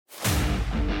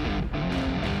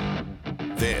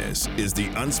This is the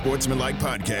Unsportsmanlike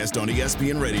Podcast on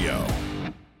ESPN Radio.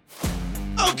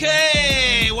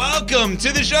 Okay, welcome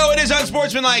to the show. It is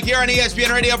Unsportsmanlike here on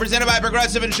ESPN Radio, presented by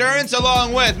Progressive Insurance,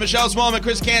 along with Michelle Smallman,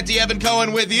 Chris Canty, Evan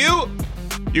Cohen with you.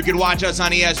 You can watch us on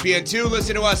ESPN2,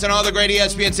 listen to us on all the great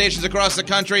ESPN stations across the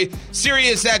country,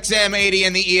 Sirius XM 80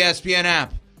 and the ESPN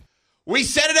app. We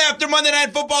said it after Monday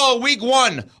Night Football week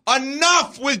one.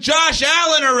 Enough with Josh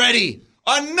Allen already.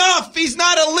 Enough. He's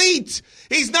not elite.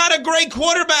 He's not a great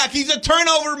quarterback. He's a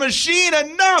turnover machine.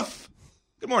 Enough.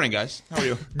 Good morning, guys. How are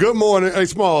you? Good morning. Hey,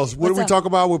 Smalls, what do we talk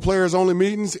about with players-only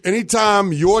meetings?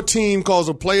 Anytime your team calls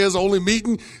a players-only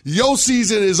meeting, your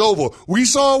season is over. We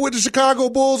saw it with the Chicago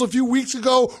Bulls a few weeks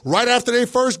ago, right after their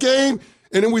first game,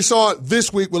 and then we saw it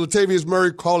this week with Latavius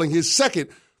Murray calling his second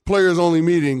players-only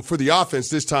meeting for the offense,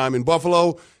 this time in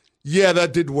Buffalo. Yeah,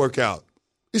 that didn't work out.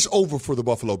 It's over for the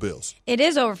Buffalo Bills. It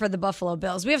is over for the Buffalo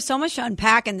Bills. We have so much to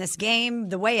unpack in this game,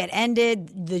 the way it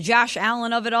ended, the Josh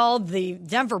Allen of it all, the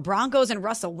Denver Broncos and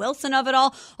Russell Wilson of it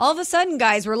all. All of a sudden,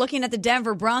 guys, we're looking at the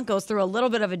Denver Broncos through a little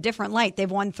bit of a different light. They've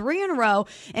won 3 in a row,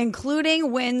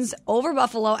 including wins over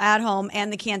Buffalo at home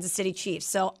and the Kansas City Chiefs.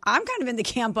 So I'm kind of in the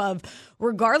camp of,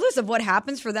 regardless of what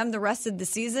happens for them the rest of the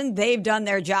season, they've done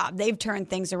their job. They've turned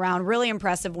things around. Really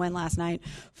impressive win last night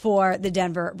for the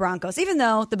Denver Broncos, even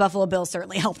though the Buffalo Bills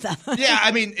certainly helped them. Yeah,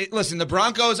 I mean, listen, the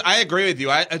Broncos, I agree with you.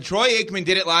 Troy Aikman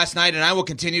did it last night, and I will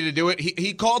continue to do it.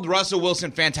 He called Russell Wilson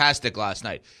fantastic last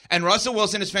night. And Russell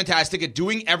Wilson is fantastic at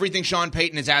doing everything Sean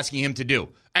Payton is asking him to do.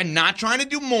 And not trying to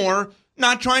do more,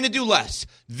 not trying to do less.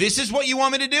 This is what you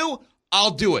want me to do?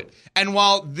 I'll do it. And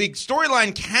while the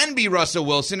storyline can be Russell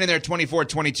Wilson in their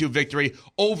 24-22 victory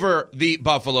over the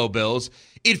Buffalo Bills,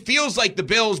 it feels like the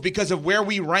Bills, because of where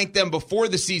we ranked them before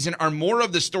the season, are more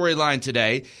of the storyline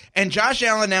today. And Josh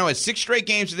Allen now has 6 straight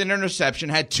games with an interception,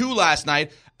 had 2 last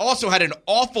night, also had an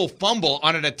awful fumble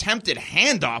on an attempted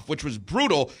handoff, which was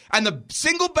brutal. And the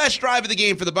single best drive of the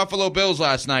game for the Buffalo Bills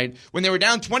last night, when they were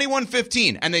down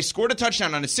 21-15, and they scored a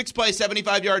touchdown on a 6-play,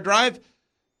 75-yard drive,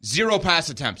 0 pass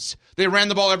attempts. They ran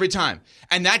the ball every time.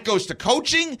 And that goes to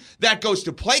coaching. That goes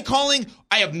to play calling.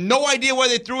 I have no idea why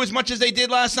they threw as much as they did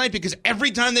last night, because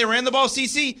every time they ran the ball,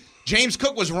 CC, James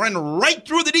Cook was running right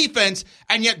through the defense,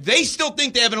 and yet they still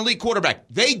think they have an elite quarterback.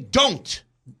 They don't.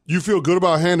 You feel good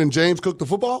about handing James Cook the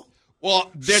football?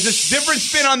 Well, there's a different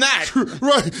spin on that.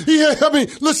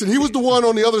 Right. Listen, he was the one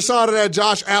on the other side of that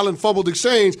Josh Allen fumbled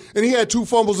exchange, and he had 2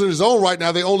 fumbles in his own right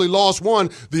now. They only lost 1.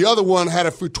 The other one had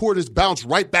a fortuitous bounce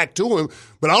right back to him.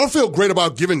 But I don't feel great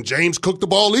about giving James Cook the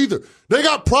ball either. They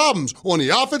got problems on the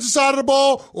offensive side of the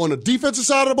ball, on the defensive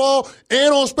side of the ball,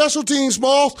 and on special teams,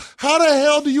 Smalls. How the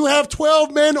hell do you have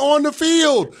 12 men on the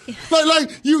field?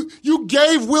 You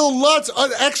gave Will Lutz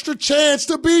an extra chance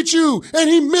to beat you, and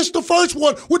he missed the first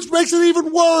one, which makes it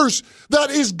even worse. That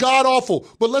is god-awful.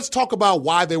 But let's talk about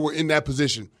why they were in that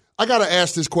position. I got to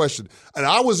ask this question. And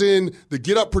I was in the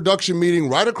Get Up production meeting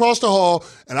right across the hall,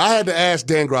 and I had to ask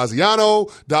Dan Graziano,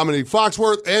 Dominique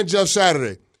Foxworth, and Jeff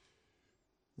Saturday,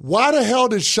 why the hell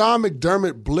did Sean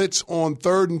McDermott blitz on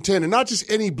 3rd and 10, and not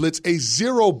just any blitz, a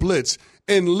 0 blitz,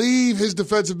 and leave his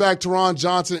defensive back, Teron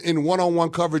Johnson, in one-on-one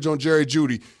coverage on Jerry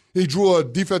Jeudy? He drew a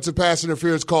defensive pass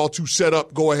interference call to set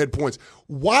up go-ahead points.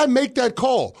 Why make that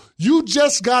call? You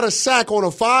just got a sack on a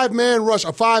 5-man rush,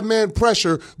 a 5-man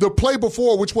pressure the play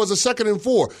before, which was a 2nd and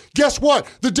 4. Guess what?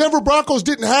 The Denver Broncos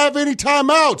didn't have any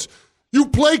timeouts. You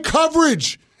play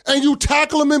coverage, and you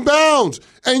tackle them in bounds,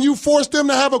 and you force them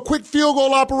to have a quick field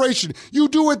goal operation. You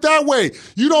do it that way.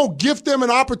 You don't give them an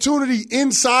opportunity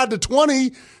inside the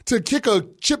 20 to kick a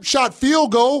chip shot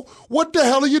field goal. What the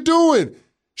hell are you doing?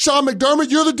 Sean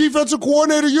McDermott, you're the defensive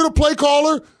coordinator. You're the play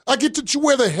caller. I get that you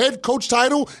wear the head coach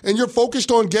title and you're focused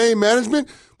on game management.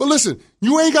 But listen,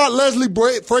 you ain't got Leslie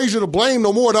Frazier to blame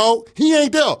no more, dog. He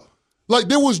ain't there.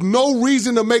 There was no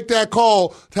reason to make that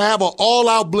call to have an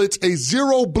all-out blitz, a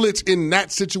 0 blitz in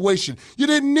that situation. You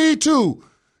didn't need to.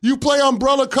 You play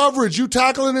umbrella coverage. You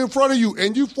tackle it in front of you,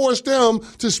 and you force them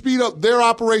to speed up their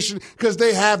operation because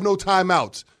they have no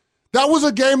timeouts. That was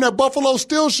a game that Buffalo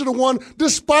still should have won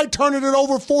despite turning it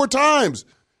over 4 times.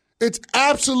 It's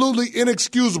absolutely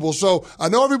inexcusable. So I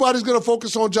know everybody's going to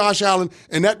focus on Josh Allen,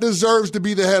 and that deserves to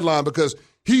be the headline because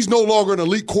he's no longer an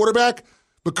elite quarterback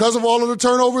because of all of the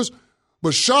turnovers.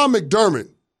 But Sean McDermott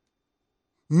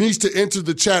needs to enter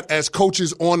the chat as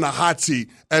coaches on the hot seat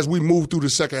as we move through the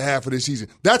second half of this season.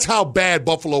 That's how bad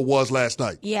Buffalo was last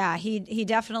night. Yeah, he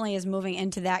definitely is moving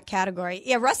into that category.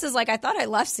 Yeah, Russ is like, I thought I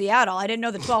left Seattle. I didn't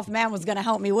know the 12th man was going to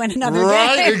help me win another game.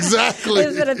 Right, exactly.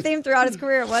 It's been a theme throughout his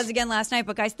career. It was again last night.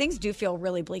 But, guys, things do feel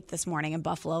really bleak this morning in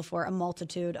Buffalo for a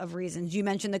multitude of reasons. You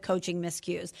mentioned the coaching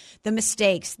miscues, the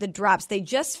mistakes, the drops. They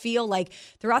just feel like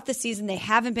throughout the season they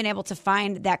haven't been able to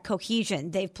find that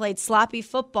cohesion. They've played sloppy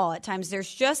football at times.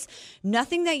 There's just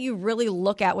nothing that you really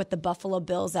look at with the Buffalo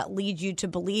Bills that leads you to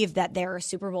believe that they're a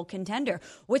Super Bowl contender,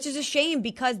 which is a shame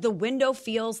because the window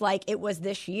feels like it was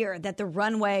this year, that the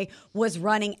runway was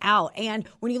running out. And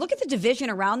when you look at the division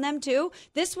around them too,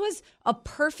 this was a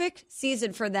perfect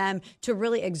season for them to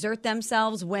really exert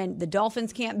themselves when the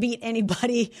Dolphins can't beat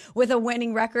anybody with a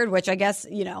winning record, which I guess,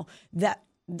 that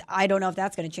I don't know if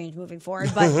that's going to change moving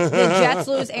forward, but the Jets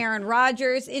lose Aaron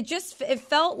Rodgers. It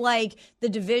felt like the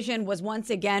division was once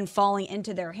again falling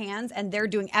into their hands, and they're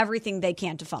doing everything they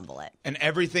can to fumble it. And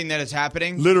everything that is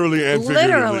happening, Literally and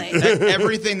figuratively.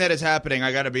 everything that is happening,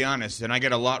 I got to be honest, and I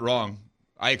get a lot wrong.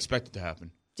 I expect it to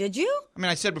happen. Did you? I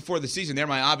mean, I said before the season, they're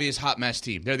my obvious hot mess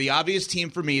team. They're the obvious team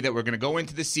for me that we're going to go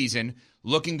into the season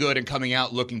looking good and coming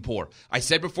out looking poor. I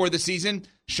said before the season,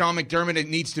 Sean McDermott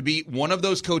needs to be one of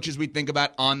those coaches we think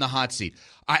about on the hot seat.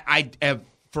 I have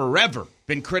forever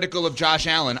been critical of Josh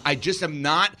Allen. I just am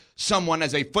not someone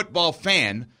as a football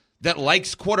fan that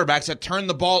likes quarterbacks that turn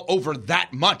the ball over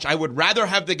that much. I would rather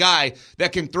have the guy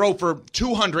that can throw for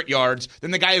 200 yards than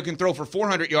the guy who can throw for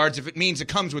 400 yards if it means it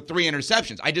comes with 3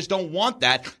 interceptions. I just don't want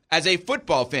that as a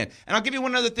football fan. And I'll give you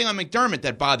one other thing on McDermott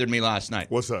that bothered me last night.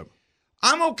 What's up?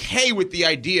 I'm okay with the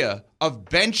idea of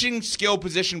benching skill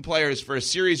position players for a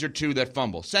series or two that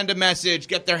fumble. Send a message,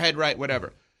 get their head right,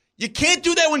 whatever. You can't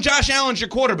do that when Josh Allen's your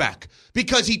quarterback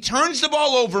because he turns the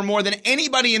ball over more than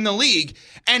anybody in the league.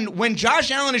 And when Josh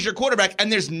Allen is your quarterback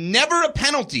and there's never a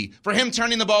penalty for him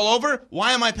turning the ball over,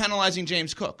 why am I penalizing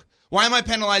James Cook? Why am I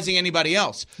penalizing anybody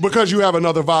else? Because you have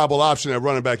another viable option at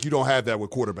running back. You don't have that with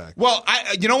quarterback. Well,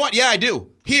 you know what? Yeah, I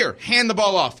do. Here, hand the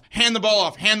ball off, hand the ball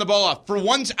off, hand the ball off. For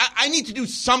once, I need to do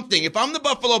something. If I'm the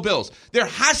Buffalo Bills, there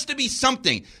has to be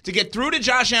something to get through to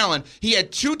Josh Allen. He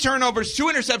had 2 turnovers, 2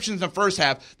 interceptions in the first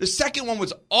half. The second one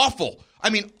was awful. I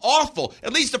mean, awful.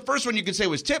 At least the first one you could say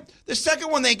was tipped. The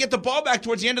second one, they get the ball back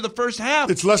towards the end of the first half.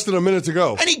 It's less than a minute to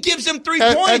go. And he gives them 3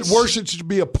 points. At worst, it should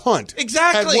be a punt.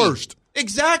 Exactly. At worst.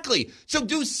 Exactly. So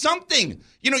do something.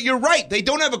 You're right. They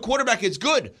don't have a quarterback that's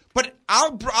good. But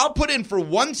I'll put in for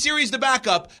one series the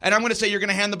backup, and I'm going to say you're going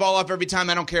to hand the ball off every time.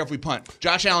 I don't care if we punt.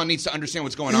 Josh Allen needs to understand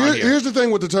what's going on here. Here's the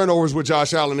thing with the turnovers with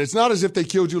Josh Allen. It's not as if they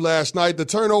killed you last night. The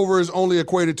turnovers only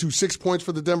equated to 6 points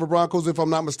for the Denver Broncos, if I'm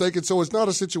not mistaken. So it's not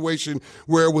a situation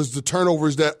where it was the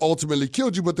turnovers that ultimately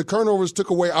killed you, but the turnovers took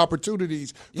away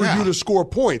opportunities for you to score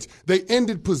points. They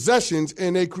ended possessions,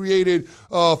 and they created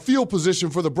field position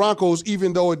for the Broncos,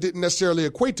 even though it didn't necessarily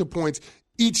equate to points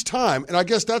each time. And I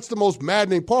guess that's the most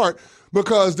maddening part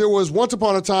because there was once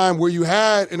upon a time where you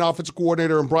had an offensive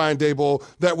coordinator in Brian Daboll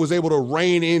that was able to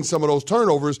rein in some of those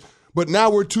turnovers. But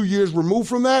now we're 2 years removed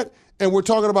from that, and we're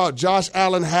talking about Josh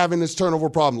Allen having this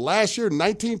turnover problem. Last year,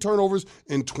 19 turnovers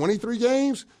in 23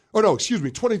 games.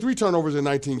 23 turnovers in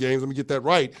 19 games. Let me get that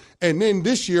right. And then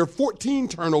this year, 14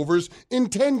 turnovers in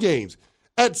 10 games.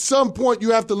 At some point,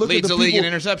 you have to look at the people. League in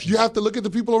interceptions. You have to look at the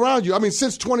people around you. I mean,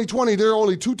 since 2020, there are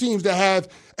only 2 teams that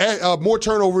have more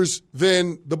turnovers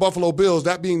than the Buffalo Bills,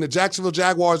 that being the Jacksonville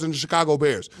Jaguars and the Chicago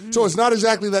Bears. So it's not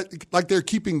exactly that like they're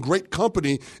keeping great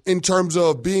company in terms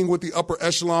of being with the upper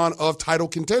echelon of title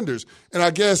contenders. And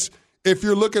I guess if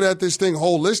you're looking at this thing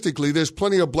holistically, there's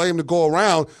plenty of blame to go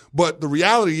around, but the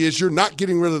reality is you're not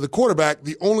getting rid of the quarterback.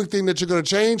 The only thing that you're going to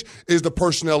change is the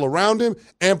personnel around him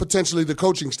and potentially the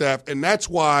coaching staff, and that's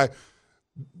why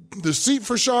the seat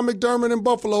for Sean McDermott in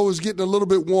Buffalo is getting a little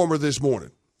bit warmer this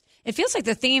morning. It feels like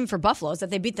the theme for Buffalo is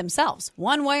that they beat themselves.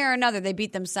 One way or another, they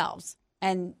beat themselves.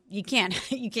 And you can't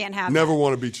have Never that.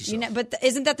 Want to beat yourself. But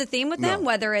isn't that the theme with them? No.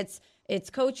 Whether it's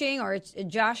coaching or it's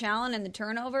Josh Allen and the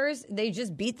turnovers, they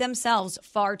just beat themselves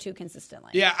far too consistently.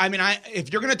 Yeah, I mean,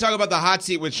 if you're going to talk about the hot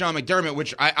seat with Sean McDermott,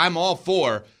 which I'm all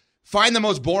for, find the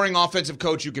most boring offensive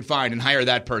coach you can find and hire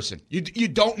that person. You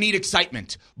don't need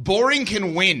excitement. Boring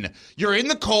can win. You're in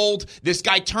the cold. This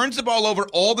guy turns the ball over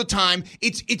all the time.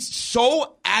 It's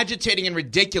so agitating and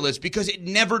ridiculous because it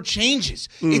never changes.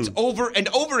 It's over and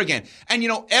over again. And,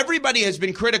 everybody has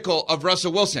been critical of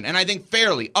Russell Wilson, and I think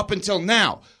fairly up until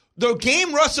now. The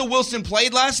game Russell Wilson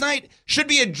played last night should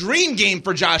be a dream game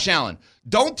for Josh Allen.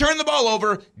 Don't turn the ball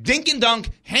over, dink and dunk,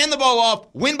 hand the ball off,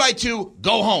 win by 2,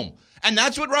 go home. And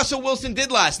that's what Russell Wilson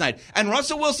did last night. And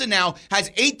Russell Wilson now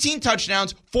has 18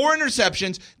 touchdowns, 4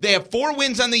 interceptions. They have 4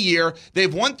 wins on the year.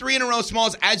 They've won 3 in a row,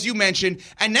 Smalls, as you mentioned.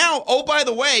 And now, oh, by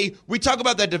the way, we talk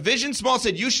about that division. Smalls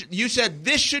said you said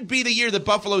this should be the year that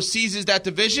Buffalo seizes that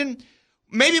division.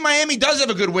 Maybe Miami does have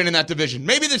a good win in that division.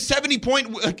 Maybe the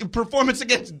 70-point performance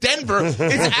against Denver is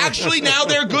actually now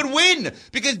their good win,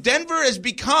 because Denver has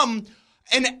become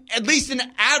at least an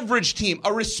average team,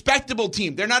 a respectable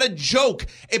team. They're not a joke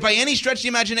by any stretch of the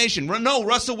imagination. No,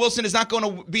 Russell Wilson is not going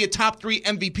to be a top 3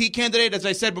 MVP candidate, as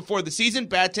I said before the season.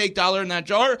 Bad take, dollar in that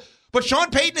jar. But Sean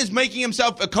Payton is making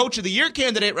himself a Coach of the Year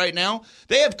candidate right now.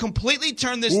 They have completely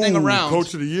turned this thing around.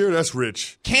 Coach of the Year? That's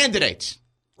rich. Candidates.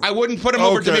 I wouldn't put him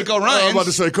over DeMeco Ryans. I was about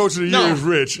to say Coach of the Year is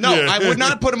rich. No, yeah. I would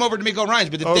not put him over DeMeco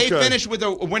Ryans. But if they finish with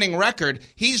a winning record,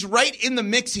 he's right in the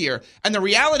mix here. And the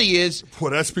reality is, well,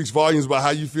 that speaks volumes about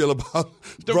how you feel about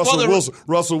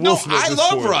Russell Wilson. No, I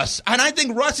love Russ. And I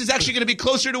think Russ is actually going to be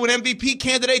closer to an MVP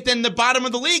candidate than the bottom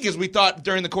of the league, as we thought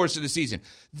during the course of the season.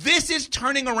 This is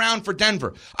turning around for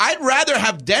Denver. I'd rather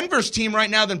have Denver's team right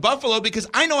now than Buffalo, because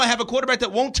I know I have a quarterback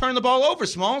that won't turn the ball over,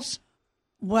 Smalls.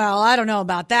 Well, I don't know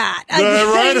about that.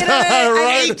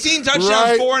 Right. 18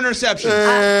 touchdowns, 4 interceptions.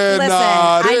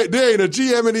 There ain't a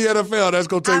GM in the NFL that's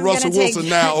going to take Russell Wilson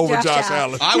now over Josh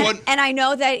Allen. I wouldn't. And I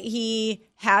know that he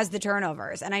has the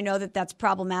turnovers, and I know that that's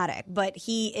problematic, but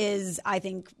he is, I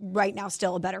think, right now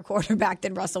still a better quarterback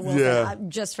than Russell Wilson. Yeah.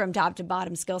 Just from top to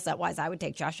bottom skill set wise, I would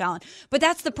take Josh Allen. But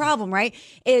that's the problem, right?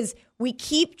 Is we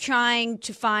keep trying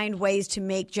to find ways to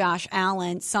make Josh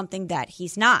Allen something that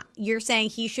he's not. You're saying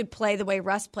he should play the way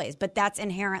Russ plays, but that's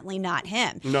inherently not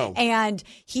him. No. And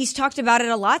he's talked about it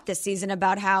a lot this season,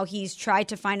 about how he's tried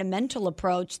to find a mental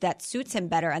approach that suits him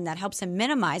better and that helps him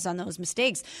minimize on those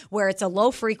mistakes, where it's a low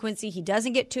frequency. He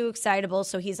doesn't get too excitable,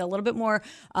 so he's a little bit more,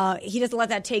 he doesn't let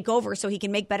that take over so he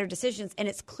can make better decisions, and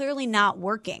it's clearly not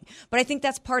working. But I think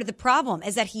that's part of the problem,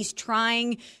 is that he's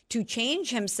trying to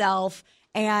change himself,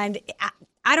 and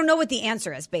I don't know what the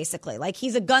answer is, basically. Like,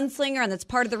 he's a gunslinger, and that's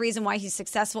part of the reason why he's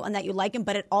successful and that you like him,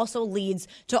 but it also leads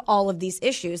to all of these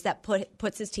issues that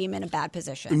puts his team in a bad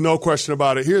position. No question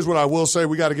about it. Here's what I will say.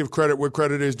 We got to give credit where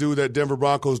credit is due. That Denver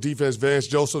Broncos defense, Vance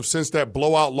Joseph, since that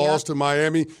blowout loss to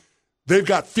Miami, they've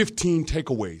got 15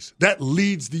 takeaways. That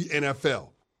leads the NFL.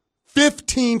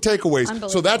 15 takeaways.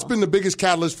 So that's been the biggest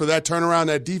catalyst for that turnaround,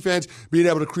 that defense, being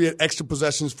able to create extra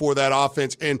possessions for that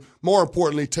offense, and more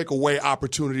importantly, take away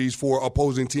opportunities for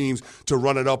opposing teams to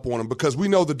run it up on them. Because we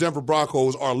know the Denver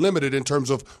Broncos are limited in terms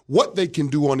of what they can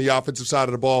do on the offensive side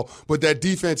of the ball, but that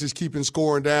defense is keeping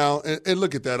scoring down. And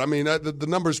look at that. I mean, the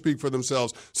numbers speak for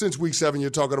themselves. Since week 7, you're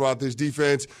talking about this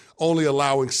defense only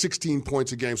allowing 16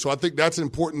 points a game. So I think that's an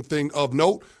important thing of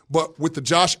note. But with the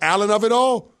Josh Allen of it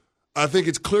all, I think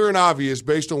it's clear and obvious,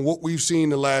 based on what we've seen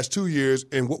the last 2 years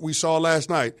and what we saw last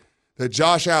night, that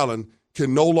Josh Allen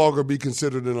can no longer be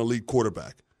considered an elite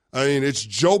quarterback. I mean, it's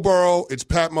Joe Burrow, it's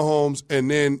Pat Mahomes, and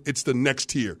then it's the next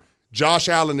tier. Josh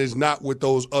Allen is not with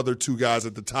those other 2 guys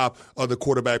at the top of the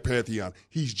quarterback pantheon.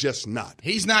 He's just not.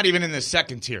 He's not even in the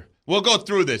second tier. We'll go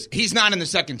through this. He's not in the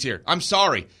second tier. I'm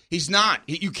sorry. He's not.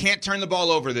 You can't turn the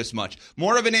ball over this much.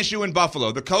 More of an issue in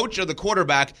Buffalo, the coach or the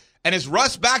quarterback. And is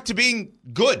Russ back to being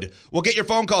good? We'll get your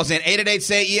phone calls in.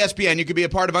 888-SAY-ESPN. You could be a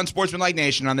part of Unsportsmanlike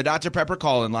Nation on the Dr. Pepper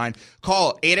call-in line.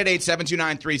 Call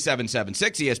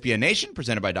 888-729-3776. ESPN Nation,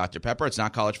 presented by Dr. Pepper. It's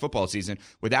not college football season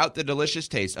without the delicious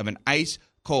taste of an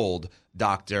ice-cold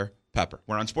Dr. Pepper.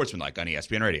 We're Unsportsmanlike on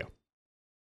ESPN Radio.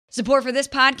 Support for this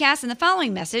podcast and the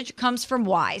following message comes from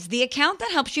Wise, the account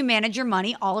that helps you manage your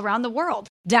money all around the world.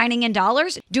 Dining in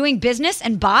dollars, doing business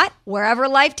and bot, wherever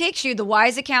life takes you, the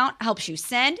Wise account helps you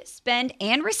send, spend,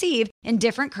 and receive in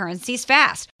different currencies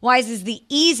fast. Wise is the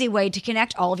easy way to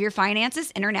connect all of your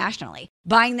finances internationally.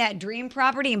 Buying that dream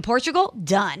property in Portugal?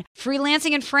 Done.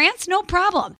 Freelancing in France? No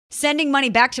problem. Sending money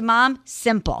back to mom?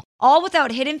 Simple. All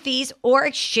without hidden fees or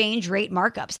exchange rate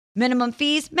markups. Minimum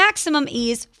fees, maximum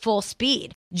ease, full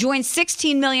speed. Join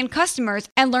 16 million customers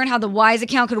and learn how the Wise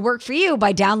account could work for you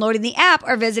by downloading the app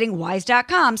or visiting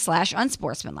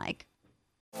wise.com/unsportsmanlike.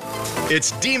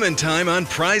 It's Demon Time on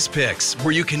Prize Picks,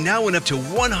 where you can now win up to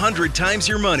 100 times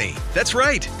your money. That's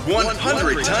right,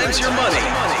 100 times your money.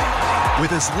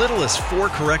 With as little as 4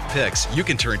 correct picks, you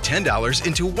can turn $10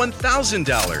 into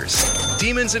 $1,000.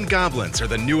 Demons and Goblins are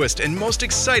the newest and most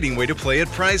exciting way to play at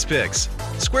Prize Picks.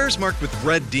 Squares marked with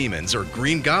red demons or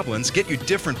green goblins get you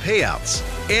different payouts.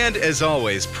 And as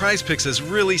always, Prize Picks is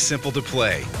really simple to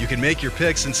play. You can make your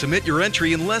picks and submit your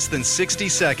entry in less than 60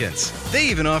 seconds. They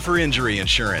even offer injury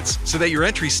insurance, so that your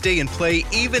entries stay in play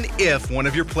even if one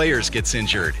of your players gets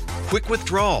injured. Quick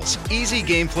withdrawals, easy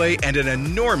gameplay, and an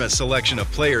enormous selection of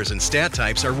players and stat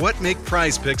types are what make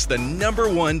Prize Picks the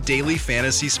 #1 daily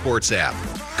fantasy sports app.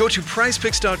 Go to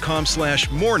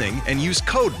prizepicks.com/morning and use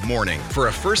code MORNING for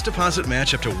a first deposit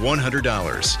match up to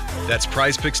 $100. That's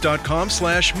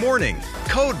prizepicks.com/morning.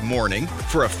 Code MORNING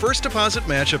for a first deposit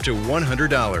match up to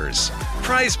 $100.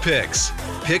 Prize Picks.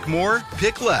 Pick more,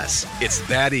 pick less. It's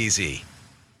that easy.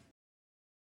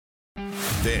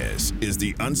 This is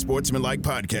the Unsportsmanlike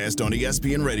Podcast on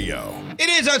ESPN Radio. It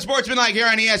is Unsportsmanlike here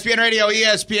on ESPN Radio,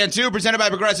 ESPN2, presented by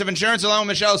Progressive Insurance, along with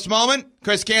Michelle Smallman,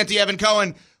 Chris Canty, Evan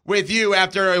Cohen, with you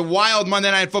after a wild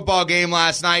Monday Night Football game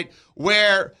last night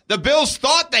where the Bills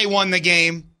thought they won the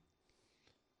game.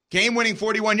 Game-winning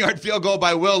 41-yard field goal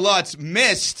by Will Lutz,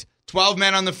 missed, 12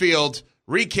 men on the field,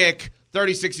 re-kick,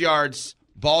 36 yards.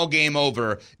 Ball game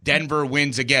over. Denver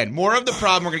wins again. More of the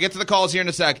problem. We're going to get to the calls here in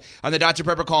a sec on the Dr.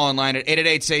 Pepper call-in line at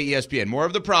 888-SAY-ESPN. More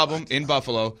of the problem in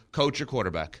Buffalo, coach or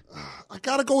quarterback? I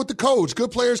got to go with the coach. Good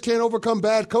players can't overcome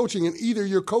bad coaching, and either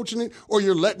you're coaching it or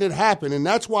you're letting it happen. And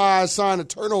that's why I assign the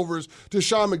turnovers to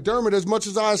Sean McDermott as much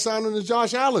as I assign them to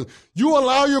Josh Allen. You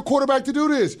allow your quarterback to do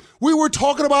this. We were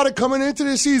talking about it coming into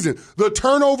this season. The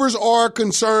turnovers are a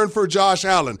concern for Josh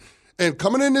Allen. And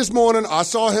coming in this morning, I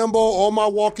saw Hembo on my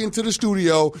walk into the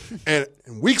studio, and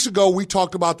weeks ago we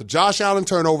talked about the Josh Allen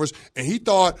turnovers, and he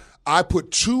thought I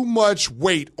put too much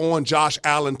weight on Josh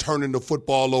Allen turning the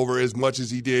football over as much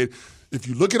as he did. If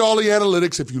you look at all the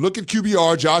analytics, if you look at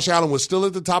QBR, Josh Allen was still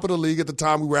at the top of the league at the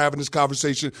time we were having this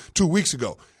conversation 2 weeks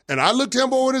ago. And I looked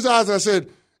Hembo in his eyes and I said,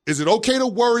 is it okay to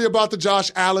worry about the Josh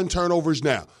Allen turnovers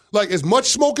now? Like, as much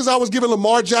smoke as I was giving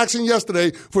Lamar Jackson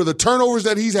yesterday for the turnovers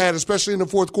that he's had, especially in the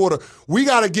fourth quarter, we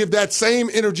got to give that same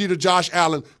energy to Josh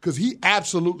Allen because he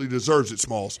absolutely deserves it,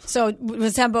 Smalls. So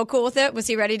was Hembo cool with it? Was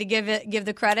he ready to give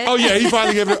the credit? Oh, yeah, he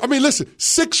finally gave it. I mean, listen,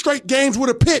 6 straight games with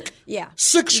a pick. Yeah.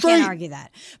 6 straight. You can't argue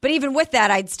that. But even with that,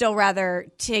 I'd still rather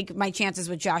take my chances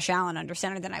with Josh Allen under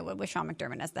center than I would with Sean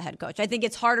McDermott as the head coach. I think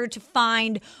it's harder to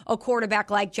find a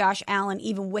quarterback like Josh Allen,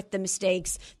 even with the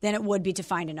mistakes, than it would be to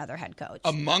find another head coach.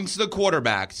 Amongst the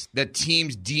quarterbacks that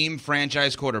teams deem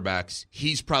franchise quarterbacks,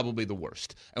 he's probably the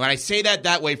worst. And when I say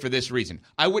that way for this reason,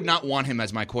 I would not want him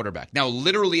as my quarterback. Now,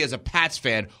 literally as a Pats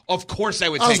fan, of course I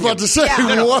would take him. I was about to say,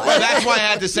 No, that's why I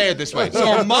had to say it this way.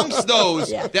 So amongst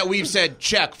those that we've said,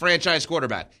 check, franchise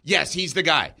quarterback, yes, he's the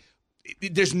guy.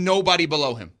 There's nobody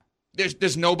below him.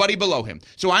 There's nobody below him.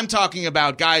 So I'm talking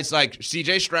about guys like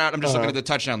C.J. Stroud. I'm just looking at the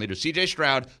touchdown leaders. C.J.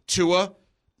 Stroud, Tua.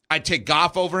 I'd take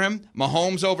Goff over him,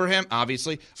 Mahomes over him,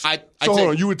 obviously. Hold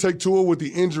on, you would take Tua with the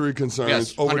injury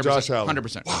concerns over Josh Allen?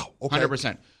 100%. Wow, okay.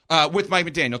 100%. With Mike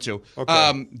McDaniel, too.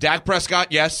 Okay. Dak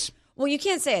Prescott, yes. Well, you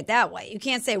can't say it that way. You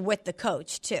can't say with the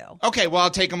coach, too. Okay, well, I'll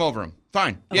take him over him.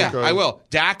 Fine. Yeah, Okay. I will.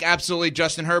 Dak, absolutely.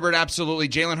 Justin Herbert, absolutely.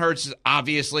 Jalen Hurts,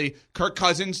 obviously. Kirk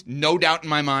Cousins, no doubt in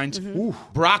my mind.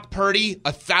 Mm-hmm. Brock Purdy,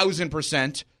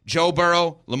 1,000%. Joe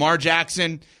Burrow, Lamar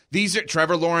Jackson. These are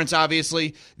Trevor Lawrence,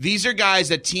 obviously. These are guys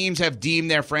that teams have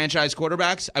deemed their franchise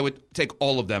quarterbacks. I would take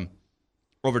all of them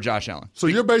over Josh Allen. So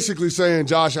you're basically saying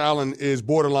Josh Allen is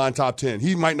borderline top 10.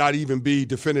 He might not even be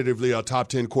definitively a top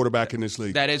 10 quarterback in this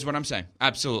league. That is what I'm saying.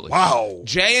 Absolutely. Wow.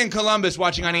 Jay in Columbus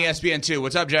watching on ESPN2.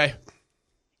 What's up, Jay?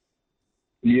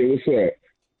 Yeah, what's up?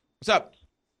 What's up?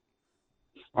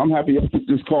 I'm happy you took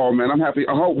this call, man. I'm happy.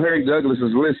 I hope Harry Douglas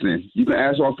is listening. You can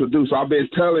ask our producer. I've been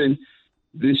telling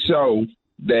this show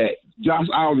that Josh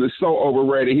Allen is so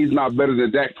overrated. He's not better than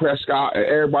Dak Prescott, and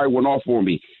everybody went off on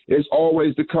me. It's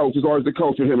always the coach. It's always the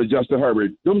coach with him and Justin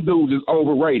Herbert. Them dudes is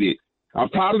overrated. I'm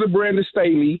tired of the Brandon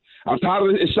Staley. I'm tired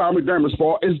of it's Sean McDermott's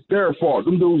fault. It's their fault.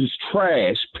 Them dudes is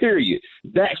trash, period.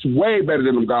 Dak's way better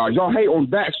than them guys. Y'all hate on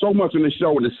Dak so much on this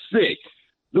show, and it's sick.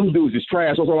 Them dudes is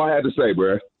trash. That's all I had to say,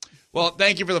 bro. Well,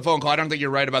 thank you for the phone call. I don't think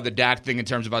you're right about the Dak thing in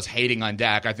terms of us hating on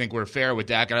Dak. I think we're fair with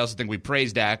Dak. I also think we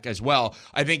praise Dak as well.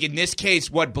 I think in this case,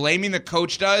 what blaming the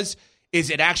coach does is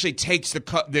it actually takes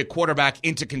the quarterback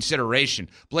into consideration.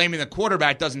 Blaming the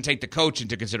quarterback doesn't take the coach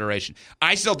into consideration.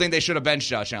 I still think they should have benched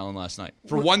Josh Allen last night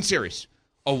for one series.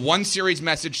 A one-series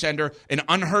message sender, an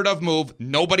unheard-of move.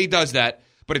 Nobody does that.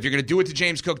 But if you're going to do it to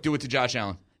James Cook, do it to Josh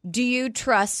Allen. Do you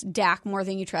trust Dak more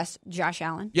than you trust Josh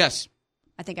Allen? Yes.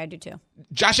 I think I do too.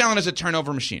 Josh Allen is a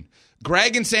turnover machine.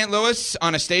 Greg in St. Louis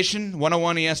on a station,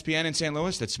 101 ESPN in St.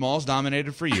 Louis, that Smalls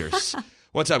dominated for years.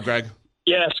 What's up, Greg?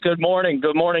 Yes, good morning.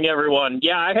 Good morning, everyone.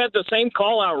 Yeah, I had the same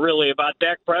call out really about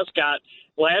Dak Prescott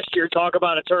last year. Talk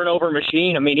about a turnover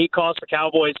machine. I mean, he cost the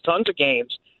Cowboys tons of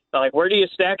games. Like, where do you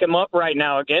stack him up right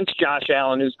now against Josh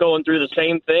Allen, who's going through the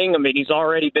same thing? I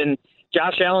mean,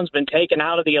 Josh Allen's been taken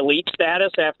out of the elite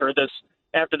status after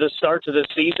the starts of this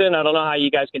season. I don't know how you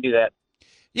guys can do that.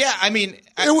 Yeah, I mean,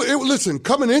 listen,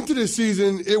 coming into this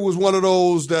season, it was one of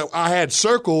those that I had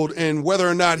circled, and whether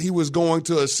or not he was going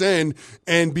to ascend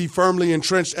and be firmly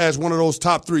entrenched as one of those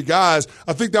top 3 guys,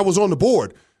 I think that was on the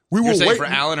board. You're saying waiting for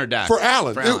Allen or Dak? For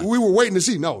Allen. We were waiting to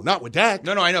see. No, not with Dak.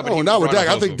 No, I know. But not with Dak.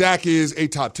 I think Dak is a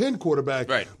top 10 quarterback.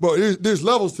 Right. But there's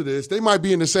levels to this. They might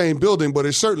be in the same building, but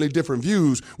it's certainly different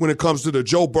views when it comes to the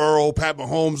Joe Burrow, Pat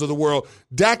Mahomes of the world.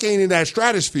 Dak ain't in that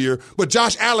stratosphere, but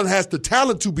Josh Allen has the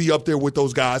talent to be up there with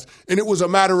those guys. And it was a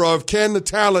matter of can the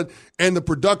talent and the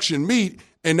production meet,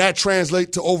 and that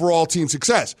translate to overall team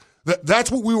success. That's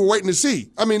what we were waiting to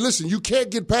see. I mean, listen, you can't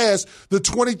get past the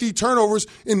 23 turnovers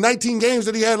in 19 games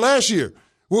that he had last year.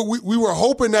 We were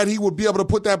hoping that he would be able to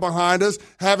put that behind us,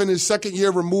 having his second year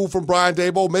removed from Brian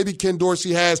Daboll. Maybe Ken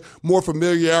Dorsey has more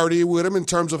familiarity with him in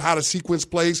terms of how to sequence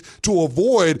plays to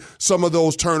avoid some of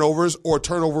those turnovers or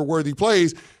turnover-worthy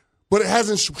plays. But it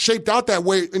hasn't shaped out that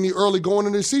way in the early going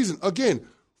in this season. Again,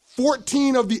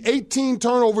 14 of the 18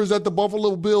 turnovers that the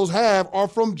Buffalo Bills have are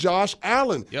from Josh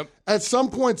Allen. Yep. At some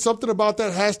point, something about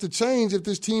that has to change if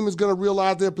this team is going to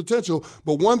realize their potential.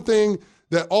 But one thing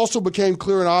that also became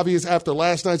clear and obvious after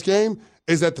last night's game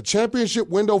is that the championship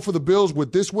window for the Bills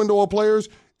with this window of players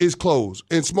is closed.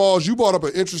 And Smalls, you brought up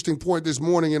an interesting point this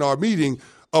morning in our meeting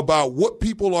about what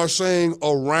people are saying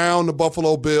around the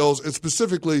Buffalo Bills and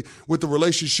specifically with the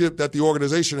relationship that the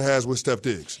organization has with Steph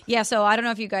Diggs. Yeah, so I don't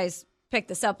know if you guys picked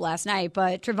this up last night,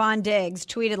 but Trevon Diggs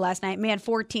tweeted last night, man,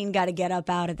 14 got to get up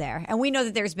out of there. And we know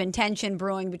that there's been tension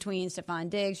brewing between Stephon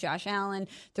Diggs, Josh Allen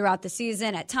throughout the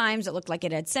season. At times it looked like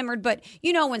it had simmered, but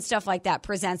you know when stuff like that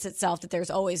presents itself that there's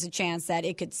always a chance that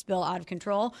it could spill out of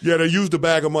control. Yeah, they used a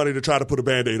bag of money to try to put a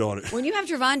Band-Aid on it. When you have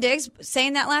Trevon Diggs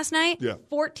saying that last night, yeah.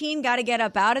 14 got to get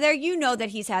up out of there, you know that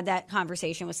he's had that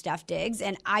conversation with Steph Diggs,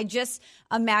 and I just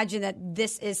imagine that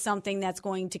this is something that's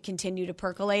going to continue to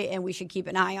percolate, and we should keep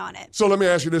an eye on it. So let me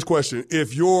ask you this question.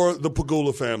 If you're the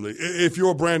Pagula family, if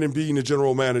you're Brandon Beane, the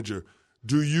general manager,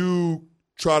 do you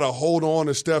try to hold on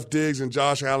to Steph Diggs and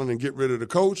Josh Allen and get rid of the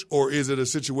coach, or is it a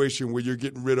situation where you're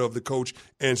getting rid of the coach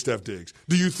and Steph Diggs?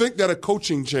 Do you think that a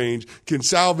coaching change can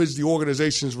salvage the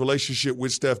organization's relationship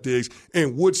with Steph Diggs,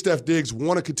 and would Steph Diggs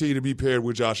want to continue to be paired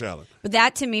with Josh Allen? But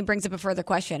that, to me, brings up a further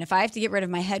question. If I have to get rid of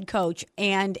my head coach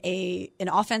and an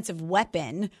offensive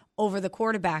weapon over the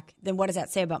quarterback, then what does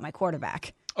that say about my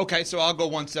quarterback? Okay, so I'll go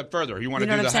one step further. You want to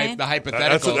do the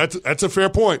hypothetical? That's a fair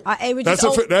point.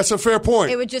 That's a fair point.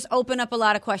 It would just open up a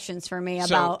lot of questions for me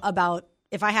about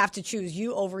if I have to choose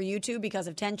you over you two because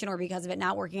of tension or because of it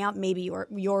not working out. Maybe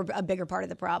you're a bigger part of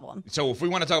the problem. So if we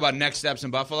want to talk about next steps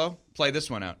in Buffalo, play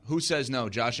this one out. Who says no?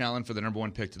 Josh Allen for the number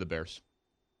 1 pick to the Bears.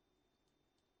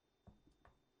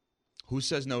 Who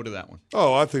says no to that one?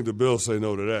 Oh, I think the Bills say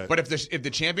no to that. But if the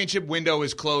championship window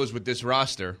is closed with this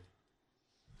roster,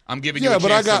 I'm giving you a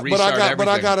chance to restart everything. But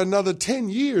I got another 10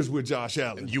 years with Josh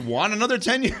Allen. You want another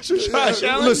 10 years with Josh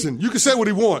Allen? Listen, you can say what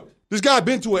he want. This guy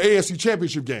been to an AFC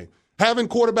championship game. Having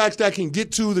quarterbacks that can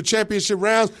get to the championship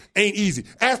rounds ain't easy.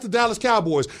 Ask the Dallas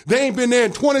Cowboys. They ain't been there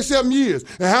in 27 years.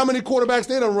 And how many quarterbacks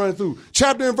they done run through?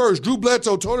 Chapter and verse, Drew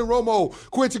Bledsoe, Tony Romo,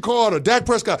 Quincy Carter, Dak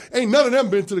Prescott. Ain't none of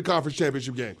them been to the conference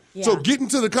championship game. Yeah. So getting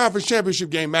to the conference championship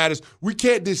game matters. We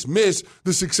can't dismiss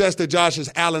the success that Josh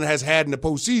Allen has had in the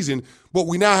postseason, but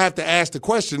we now have to ask the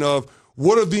question of,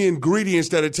 what are the ingredients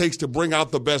that it takes to bring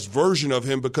out the best version of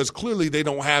him? Because clearly they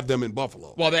don't have them in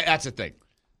Buffalo. Well, that's the thing.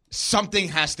 Something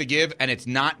has to give, and it's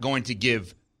not going to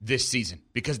give this season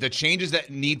because the changes that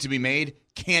need to be made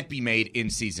can't be made in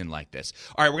season like this.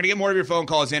 All right, we're going to get more of your phone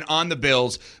calls in on the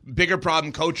Bills. Bigger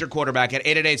problem, coach or quarterback at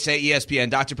 888-SAY-ESPN.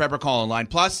 Dr. Pepper call-in line.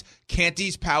 Plus,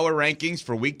 Canty's power rankings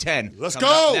for Week 10. Let's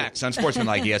go. Next on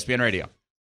Sportsmanlike ESPN Radio.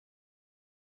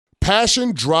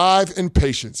 Passion, drive, and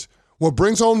patience. What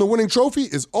brings home the winning trophy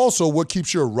is also what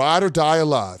keeps your ride or die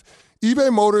alive.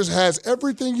 eBay Motors has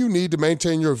everything you need to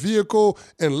maintain your vehicle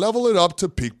and level it up to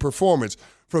peak performance.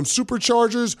 From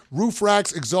superchargers, roof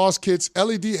racks, exhaust kits,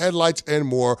 LED headlights, and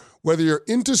more, whether you're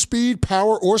into speed,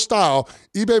 power, or style,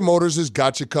 eBay Motors has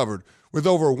got you covered. With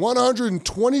over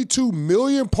 122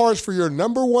 million parts for your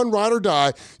number one ride or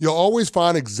die, you'll always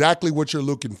find exactly what you're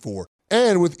looking for.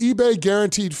 And with eBay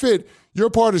Guaranteed Fit, your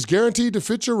part is guaranteed to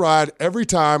fit your ride every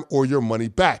time or your money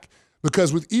back.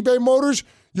 Because with eBay Motors,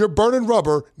 you're burning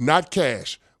rubber, not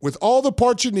cash. With all the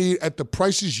parts you need at the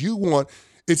prices you want,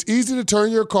 it's easy to turn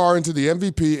your car into the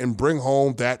MVP and bring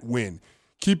home that win.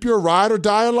 Keep your ride or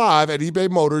die alive at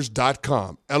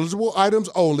ebaymotors.com. Eligible items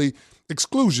only.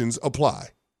 Exclusions apply.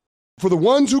 For the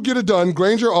ones who get it done,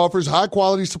 Grainger offers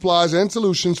high-quality supplies and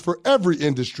solutions for every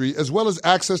industry, as well as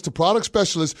access to product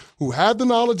specialists who have the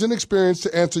knowledge and experience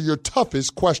to answer your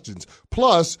toughest questions.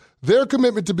 Plus, Their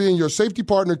commitment to being your safety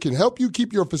partner can help you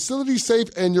keep your facility safe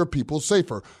and your people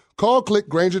safer. Call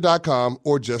clickgrainger.com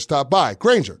or just stop by.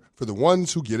 Grainger, for the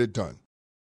ones who get it done.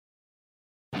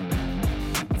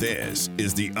 This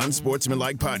is the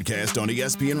Unsportsmanlike Podcast on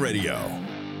ESPN Radio.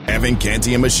 Evan,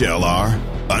 Canty, and Michelle are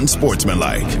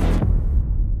unsportsmanlike.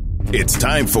 It's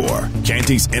time for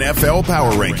Canty's NFL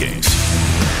Power Rankings.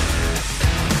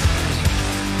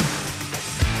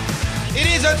 It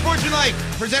is Unsportsmanlike,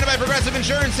 presented by Progressive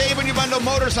Insurance. Save when you bundle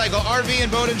motorcycle, RV,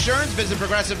 and boat insurance. Visit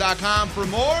Progressive.com for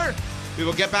more. We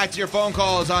will get back to your phone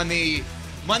calls on the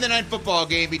Monday Night Football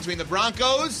game between the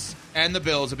Broncos and the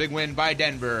Bills. A big win by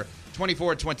Denver,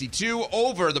 24-22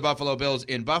 over the Buffalo Bills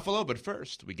in Buffalo. But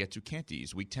first, we get to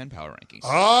Canty's Week 10 Power Rankings.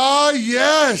 Ah,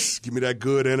 yes. Give me that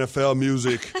good NFL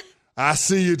music. I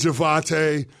see you,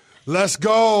 Javante. Let's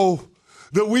go.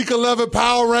 The Week 11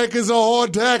 Power Rankings are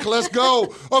on deck. Let's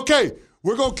go. Okay,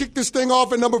 we're going to kick this thing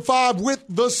off at number 5 with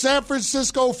the San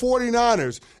Francisco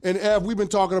 49ers. And, Ev, we've been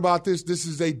talking about this. This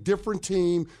is a different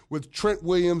team with Trent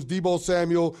Williams, Deebo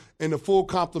Samuel, and the full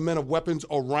complement of weapons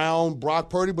around Brock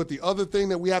Purdy. But the other thing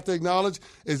that we have to acknowledge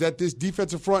is that this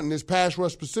defensive front and this pass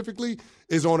rush specifically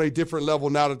is on a different level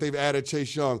now that they've added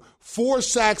Chase Young. 4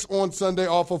 sacks on Sunday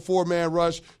off a 4-man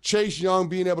rush. Chase Young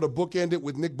being able to bookend it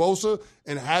with Nick Bosa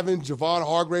and having Javon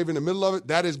Hargrave in the middle of it,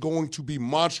 that is going to be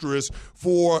monstrous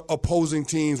for opposing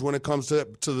teams when it comes to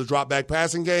the drop-back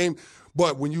passing game.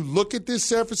 But when you look at this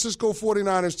San Francisco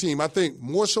 49ers team, I think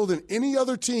more so than any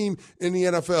other team in the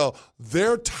NFL,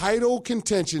 their title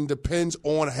contention depends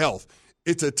on health.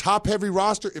 It's a top-heavy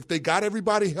roster. If they got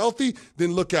everybody healthy,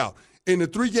 then look out. In the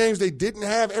 3 games they didn't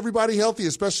have everybody healthy,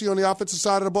 especially on the offensive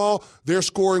side of the ball, their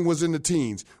scoring was in the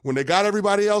teens. When they got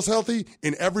everybody else healthy,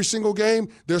 in every single game,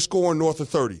 they're scoring north of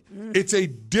 30. It's a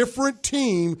different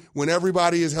team when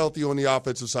everybody is healthy on the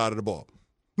offensive side of the ball.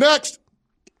 Next.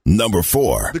 Number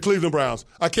 4. The Cleveland Browns.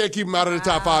 I can't keep them out of the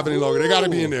top 5 any longer. They got to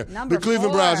be in there. Number the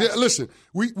Cleveland 4. Browns. Yeah, listen,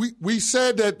 we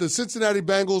said that the Cincinnati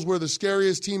Bengals were the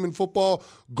scariest team in football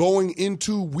going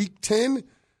into Week 10.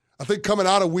 I think coming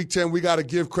out of Week 10, we got to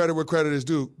give credit where credit is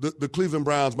due. The Cleveland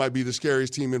Browns might be the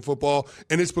scariest team in football,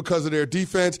 and it's because of their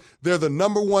defense. They're the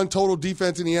number 1 total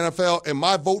defense in the NFL, and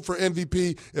my vote for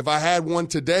MVP, if I had one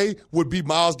today, would be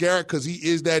Myles Garrett because he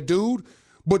is that dude.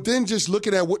 But then just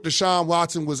looking at what Deshaun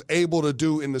Watson was able to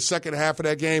do in the second half of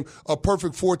that game, a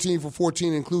perfect 14 for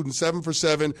 14, including 7 for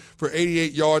 7 for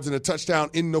 88 yards and a touchdown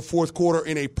in the fourth quarter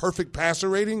in a perfect passer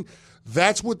rating.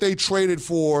 That's what they traded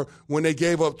for when they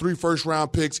gave up 3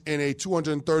 first-round picks in a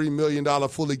 $230 million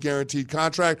fully guaranteed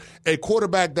contract. A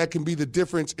quarterback that can be the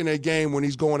difference in a game when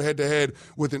he's going head-to-head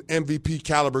with an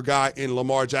MVP-caliber guy in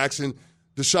Lamar Jackson.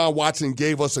 Deshaun Watson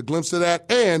gave us a glimpse of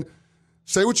that. And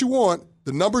say what you want,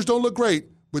 the numbers don't look great,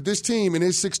 but this team in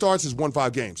his 6 starts has won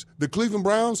 5 games. The Cleveland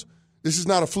Browns, this is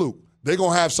not a fluke. They're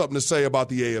going to have something to say about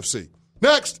the AFC.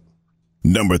 Next.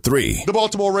 Number 3. The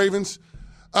Baltimore Ravens.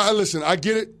 Listen, I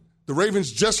get it. The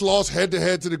Ravens just lost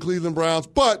head-to-head to the Cleveland Browns,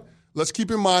 but let's keep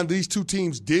in mind these 2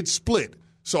 teams did split.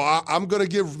 So I'm going to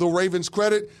give the Ravens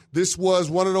credit. This was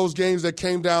one of those games that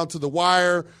came down to the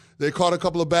wire. They caught a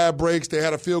couple of bad breaks. They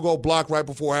had a field goal block right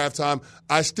before halftime.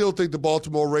 I still think the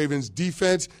Baltimore Ravens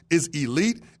defense is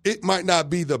elite. It might not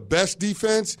be the best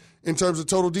defense in terms of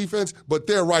total defense, but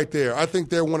they're right there. I think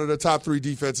they're one of the top 3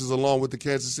 defenses along with the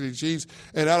Kansas City Chiefs.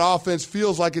 And that offense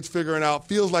feels like it's figuring out,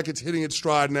 feels like it's hitting its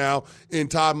stride now in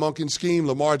Todd Monken's scheme.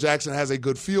 Lamar Jackson has a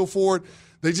good feel for it.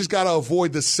 They just got to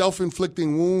avoid the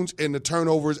self-inflicting wounds and the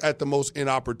turnovers at the most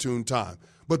inopportune time.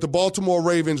 But the Baltimore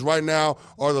Ravens right now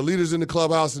are the leaders in the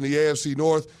clubhouse in the AFC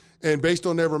North. And based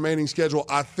on their remaining schedule,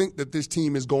 I think that this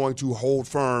team is going to hold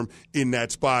firm in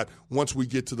that spot once we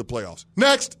get to the playoffs.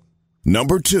 Next.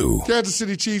 Number 2. Kansas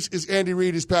City Chiefs is Andy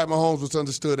Reid, is Pat Mahomes. What's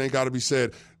understood ain't got to be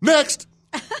said. Next.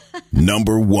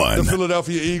 Number 1. The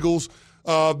Philadelphia Eagles.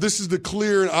 This is the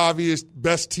clear and obvious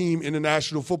best team in the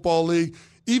National Football League.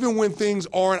 Even when things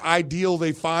aren't ideal,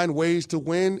 they find ways to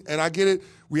win. And I get it.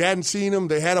 We hadn't seen them.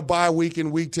 They had a bye week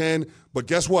in Week 10. But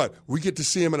guess what? We get to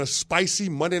see them in a spicy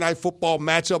Monday Night Football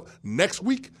matchup next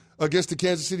week against the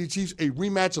Kansas City Chiefs, a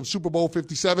rematch of Super Bowl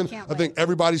 57. I think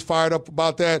everybody's fired up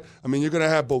about that. I mean, you're going to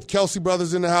have both Kelsey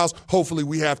brothers in the house. Hopefully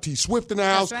we have T. Swift in the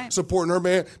house supporting her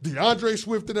man. DeAndre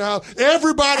Swift in the house.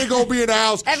 Everybody going to be in the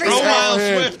house. Miles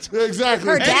Swift. Exactly.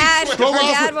 Her dad from will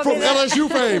be there. LSU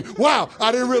fame. Wow,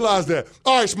 I didn't realize that.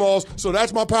 All right, Smalls. So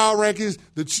that's my power rankings.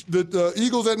 The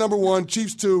Eagles at number 1,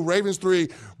 Chiefs 2, Ravens 3,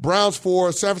 Browns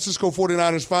 4, San Francisco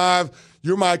 49ers 5.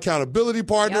 You're my accountability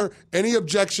partner. Yep. Any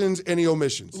objections, any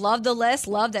omissions? Love the list.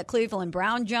 Love that Cleveland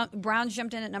Browns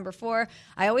jumped in at number 4.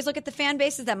 I always look at the fan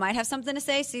bases that might have something to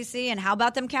say, CC. And how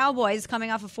about them Cowboys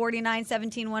coming off a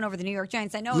 49-17 win over the New York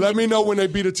Giants? I know. Let me know when they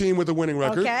beat a team with a winning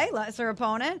record. Okay, lesser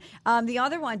opponent. The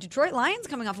other one, Detroit Lions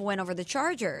coming off a win over the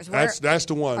Chargers. That's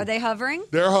the one. Are they hovering?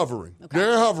 They're hovering. Okay.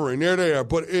 They're hovering. They're there.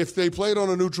 But if they played on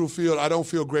a neutral field, I don't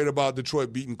feel great about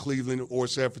Detroit beating Cleveland or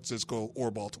San Francisco or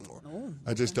Baltimore.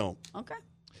 I just don't. Okay.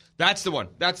 That's the one.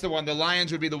 That's the one. The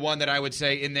Lions would be the one that I would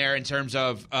say in there in terms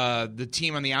of the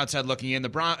team on the outside looking in.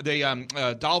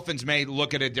 The Dolphins may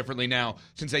look at it differently now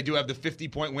since they do have the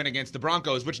 50-point win against the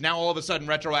Broncos, which now all of a sudden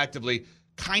retroactively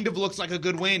kind of looks like a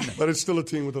good win. But it's still a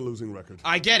team with a losing record.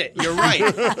 I get it. You're right.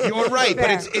 You're right.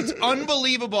 But it's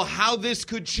unbelievable how this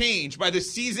could change by the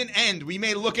season end. We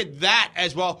may look at that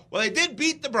as well. Well, they did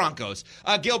beat the Broncos.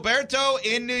 Gilberto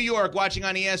in New York watching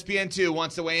on ESPN2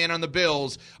 wants to weigh in on the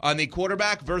Bills on the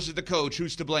quarterback versus the coach.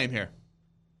 Who's to blame here?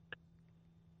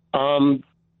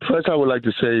 First, I would like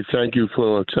to say thank you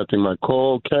for accepting my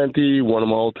call. Canty, one of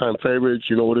my all-time favorites.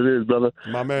 You know what it is, brother.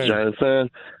 My man. Giant fan.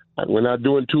 We're not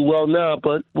doing too well now,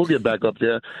 but we'll get back up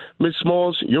there. Miss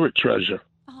Smalls, you're a treasure.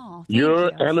 Oh,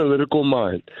 your analytical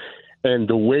mind and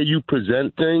the way you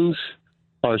present things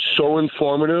are so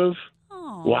informative.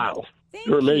 Oh, wow.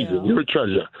 You're amazing. You're a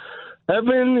treasure.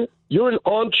 Evan, you're an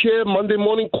armchair Monday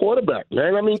morning quarterback,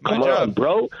 man. I mean, come on,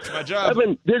 bro. It's my job.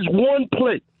 Evan, there's one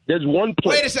play.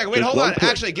 Wait a second. Wait, hold on.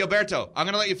 Actually, Gilberto, I'm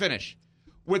going to let you finish.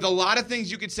 With a lot of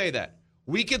things, you could say that.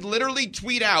 We could literally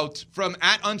tweet out from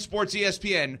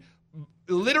 @UnsportsESPN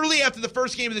literally after the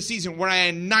first game of the season where I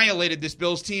annihilated this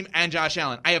Bills team and Josh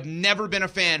Allen. I have never been a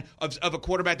fan of a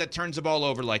quarterback that turns the ball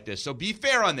over like this. So be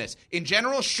fair on this. In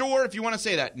general, sure, if you want to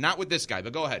say that. Not with this guy,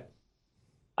 but go ahead.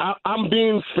 I'm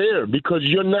being fair because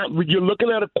you're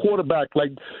looking at a quarterback,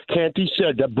 like Canty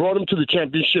said, that brought him to the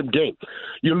championship game.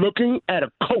 You're looking at a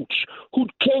coach who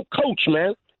can't coach,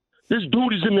 man. This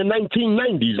dude is in the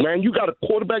 1990s, man. You got a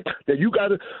quarterback that you got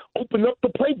to open up the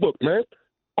playbook, man.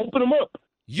 Open him up.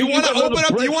 You want to open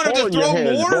up? You want him to throw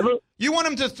more? Brother. You want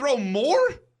him to throw more?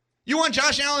 You want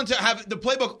Josh Allen to have the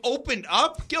playbook opened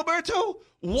up, Gilberto?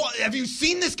 What? Have you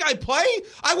seen this guy play?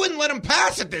 I wouldn't let him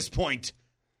pass at this point.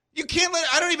 You can't let.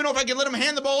 I don't even know if I can let him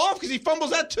hand the ball off because he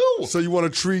fumbles that too. So you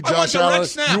want to treat Josh Allen?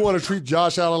 You want to treat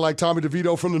Josh Allen like Tommy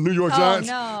DeVito from the New York Giants?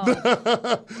 No.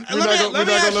 Let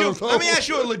me ask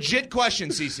you a legit question,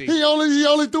 CC. He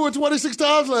only threw it 26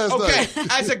 times last night. Okay,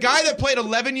 as a guy that played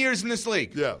 11 years in this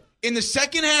league, yeah. In the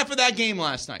second half of that game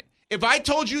last night, if I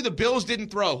told you the Bills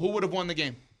didn't throw, who would have won the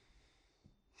game?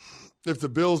 If the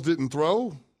Bills didn't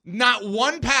throw? Not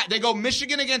one pass. They go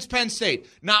Michigan against Penn State.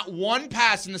 Not one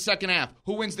pass in the second half.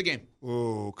 Who wins the game?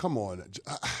 Oh, come on.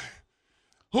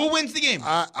 Who wins the game?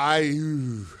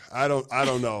 I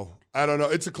don't know. I don't know.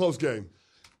 It's a close game.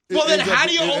 Well, then how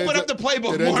do you open up the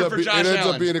playbook more for Josh Allen? It ends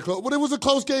up being a close. Well, it was a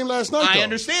close game last night, though. I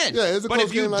understand. Yeah, it was a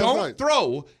close game last night. But if you don't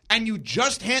throw and you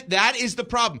just hand, that is the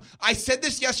problem. I said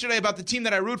this yesterday about the team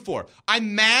that I root for.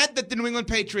 I'm mad that the New England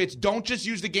Patriots don't just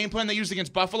use the game plan they used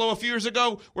against Buffalo a few years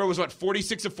ago, where it was,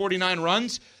 46 of 49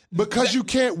 runs? Because you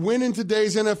can't win in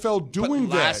today's NFL doing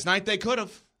that. Last night they could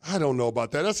have. I don't know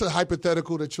about that. That's a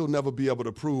hypothetical that you'll never be able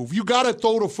to prove. You got to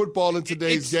throw the football in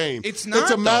today's game. It's not. It's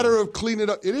a matter of cleaning it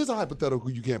up. It is a hypothetical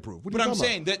you can't prove. But I'm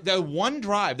saying that the one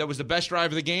drive that was the best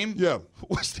drive of the game,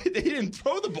 was they didn't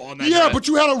throw the ball in that drive. But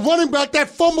you had a running back that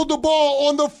fumbled the ball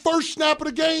on the first snap of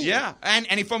the game. Yeah, and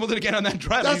he fumbled it again on that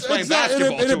drive. He was playing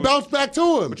basketball and it bounced back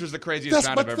to him. Which was the craziest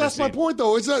sound I've ever seen. That's my point,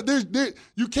 though. It's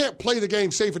you can't play the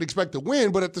game safe and expect to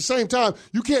win, but at the same time,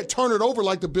 you can't turn it over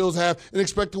like the Bills have and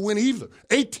expect to win either.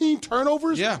 18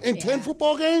 turnovers in 10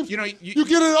 football games? You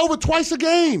get it over twice a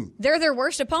game. They're their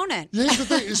worst opponent. Here's the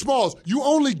thing, Smalls. You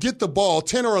only get the ball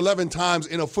 10 or 11 times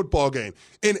in a football game.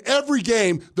 In every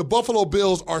game, the Buffalo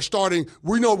Bills are starting,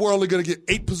 we know we're only going to get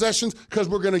 8 possessions because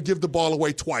we're going to give the ball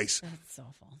away twice. That's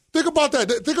awful. Think about that.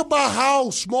 Think about how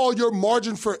small your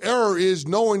margin for error is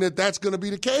knowing that that's going to be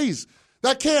the case.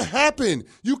 That can't happen.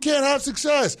 You can't have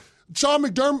success. Sean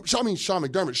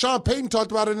Payton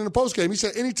talked about it in the postgame. He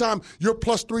said anytime you're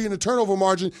 +3 in the turnover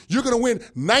margin, you're going to win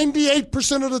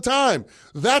 98% of the time.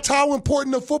 That's how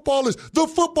important the football is. The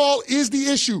football is the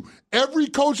issue. Every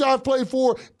coach I've played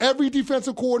for, every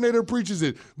defensive coordinator preaches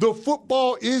it. The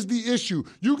football is the issue.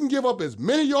 You can give up as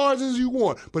many yards as you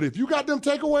want, but if you got them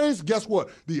takeaways, guess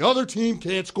what? The other team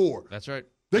can't score. That's right.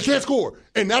 They can't score,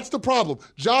 and that's the problem.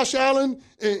 Josh Allen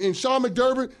and Sean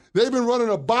McDermott, they've been running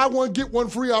a buy one, get one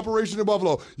free operation in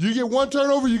Buffalo. You get one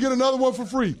turnover, you get another one for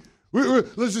free.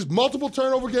 There's just multiple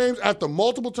turnover games after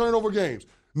multiple turnover games.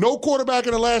 No quarterback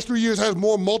in the last 3 years has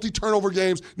more multi-turnover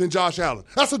games than Josh Allen.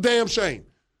 That's a damn shame.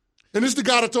 And this is the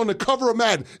guy that's on the cover of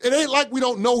Madden. It ain't like we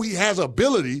don't know he has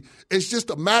ability. It's just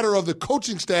a matter of the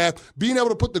coaching staff being able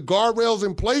to put the guardrails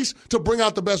in place to bring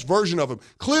out the best version of him.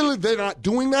 Clearly, they're not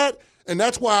doing that. And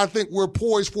that's why I think we're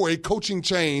poised for a coaching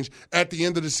change at the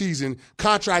end of the season.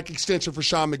 Contract extension for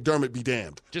Sean McDermott be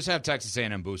damned. Just have Texas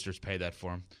A&M boosters pay that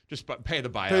for him. Just pay the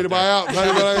buyout. Pay the buyout.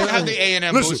 Have the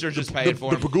A&M boosters just pay it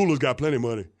for him. The Pagulas got plenty of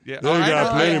money. Yeah. They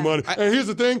got plenty of money. And here's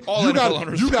the thing. You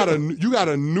got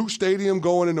a new stadium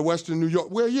going into Western New York.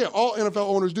 Well, yeah, all NFL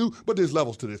owners do, but there's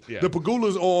levels to this. Yeah. The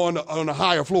Pagulas on the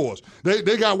higher floors.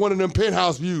 They got one of them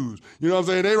penthouse views. You know what I'm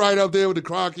saying? They right up there with the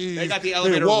Kroenke. They got the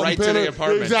elevator right to the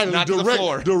apartment. Exactly. Not to the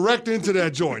floor. Direct into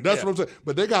that joint. That's what I'm saying.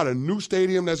 But they got a new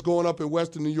stadium that's going up in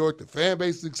Western New York. The fan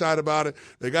base is excited about it.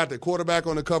 They got their quarterback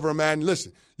on the cover of Madden.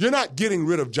 Listen, you're not getting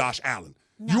rid of Josh Allen.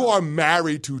 No. You are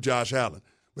married to Josh Allen.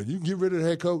 But you can get rid of the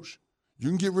head coach. You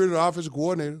can get rid of the offensive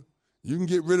coordinator. You can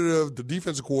get rid of the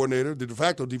defensive coordinator, the de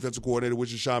facto defensive coordinator,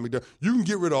 which is Sean McDermott. You can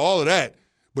get rid of all of that.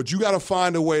 But you got to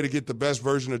find a way to get the best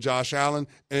version of Josh Allen.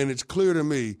 And it's clear to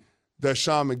me that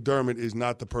Sean McDermott is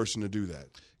not the person to do that.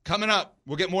 Coming up,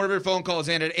 we'll get more of your phone calls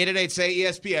in at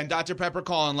 888-SAY-ESPN, Dr. Pepper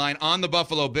call-in line on the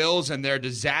Buffalo Bills and their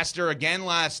disaster again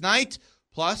last night.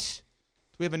 Plus,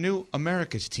 we have a new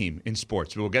America's team in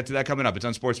sports. We'll get to that coming up. It's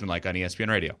Unsportsmanlike on ESPN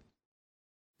Radio.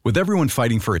 With everyone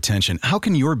fighting for attention, how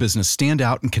can your business stand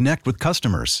out and connect with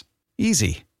customers?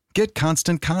 Easy. Get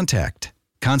Constant Contact.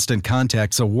 Constant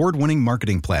Contact's award-winning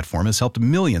marketing platform has helped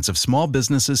millions of small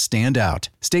businesses stand out,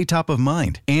 stay top of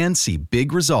mind, and see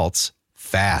big results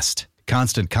fast.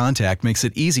 Constant Contact makes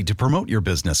it easy to promote your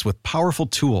business with powerful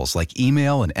tools like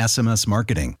email and SMS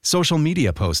marketing, social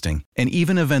media posting, and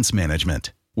even events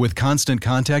management. With Constant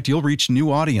Contact, you'll reach new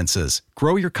audiences,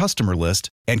 grow your customer list,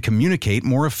 and communicate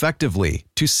more effectively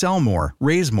to sell more,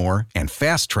 raise more, and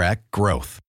fast-track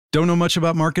growth. Don't know much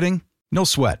about marketing? No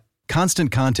sweat.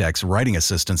 Constant Contact's writing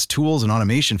assistance tools and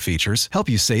automation features help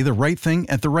you say the right thing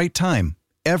at the right time,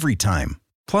 every time.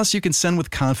 Plus, you can send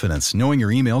with confidence, knowing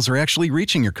your emails are actually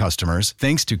reaching your customers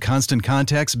thanks to Constant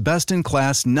Contact's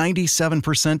best-in-class 97%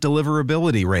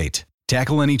 deliverability rate.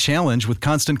 Tackle any challenge with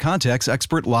Constant Contact's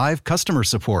expert live customer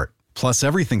support. Plus,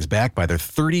 everything's backed by their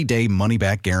 30-day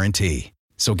money-back guarantee.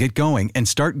 So get going and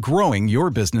start growing your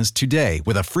business today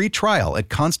with a free trial at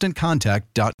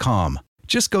ConstantContact.com.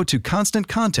 Just go to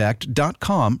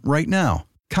ConstantContact.com right now.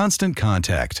 Constant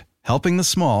Contact, helping the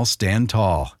small stand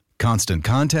tall.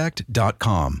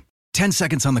 ConstantContact.com. 10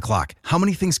 seconds on the clock. How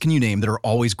many things can you name that are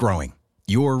always growing?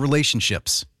 Your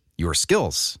relationships, your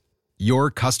skills, your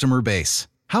customer base.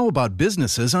 How about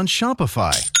businesses on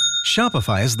Shopify?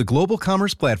 Shopify is the global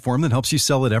commerce platform that helps you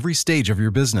sell at every stage of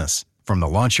your business. From the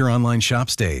launch your online shop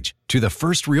stage, to the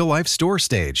first real-life store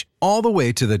stage, all the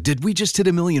way to the did we just hit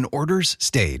a million orders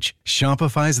stage.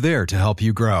 Shopify's there to help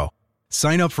you grow.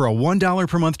 Sign up for a $1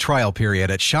 per month trial period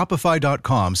at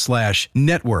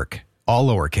shopify.com/network, all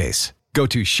lowercase. Go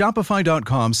to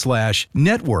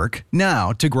shopify.com/network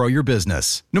now to grow your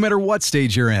business, no matter what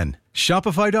stage you're in.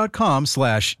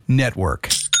 Shopify.com/network.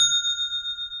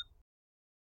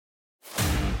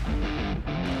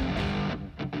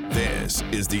 This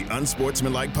is the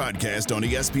Unsportsmanlike Podcast on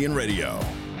ESPN Radio.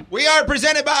 We are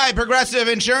presented by Progressive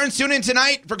Insurance. Tune in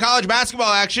tonight for college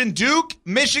basketball action. Duke,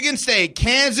 Michigan State,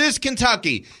 Kansas,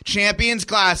 Kentucky. Champions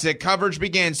Classic. Coverage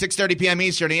begins 6:30 p.m.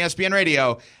 Eastern, ESPN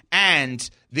Radio, and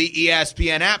the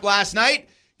ESPN app. Last night, in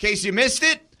case you missed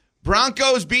it,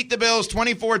 Broncos beat the Bills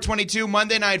 24-22.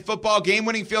 Monday Night Football.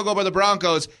 Game-winning field goal by the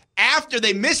Broncos after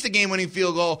they missed the game-winning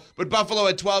field goal, but Buffalo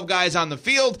had 12 guys on the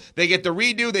field. They get the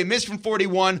redo. They missed from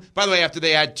 41. By the way, after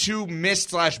they had two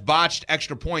missed/botched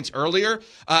extra points earlier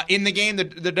in the game, the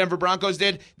Denver Broncos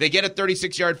did. They get a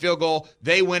 36-yard field goal.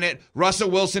 They win it. Russell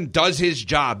Wilson does his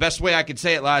job. Best way I could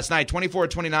say it last night.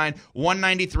 24-29,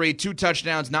 193, 2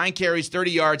 touchdowns, 9 carries,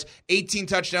 30 yards, 18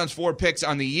 touchdowns, 4 picks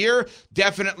on the year.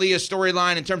 Definitely a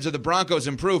storyline in terms of the Broncos'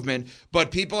 improvement, but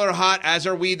people are hot, as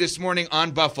are we this morning,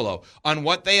 on Buffalo, on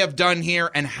what they have done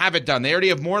here and haven't done. They already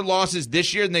have more losses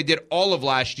this year than they did all of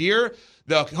last year.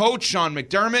 The coach, Sean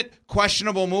McDermott,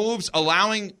 questionable moves,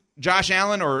 allowing Josh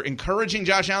Allen or encouraging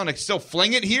Josh Allen to still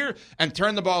fling it here and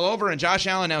turn the ball over. And Josh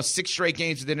Allen now 6 straight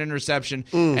games with an interception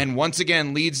and once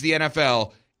again leads the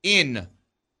NFL in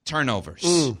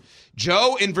turnovers.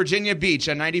 Joe in Virginia Beach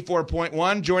on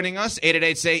 94.1 joining us,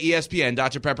 888-SAY-ESPN,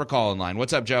 Dr. Pepper call-in line.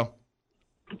 What's up, Joe?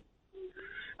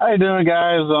 How you doing,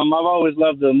 guys? I've always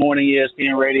loved the morning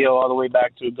ESPN radio all the way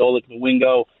back to Golic the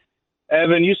Wingo.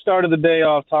 Evan, you started the day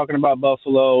off talking about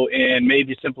Buffalo and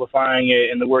maybe simplifying it,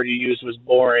 and the word you used was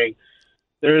boring.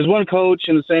 there is one coach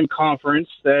in the same conference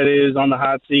that is on the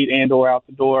hot seat and or out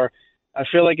the door. I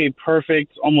feel like a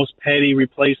perfect, almost petty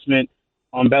replacement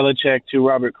on Belichick to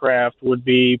Robert Kraft would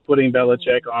be putting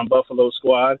Belichick on Buffalo's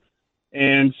squad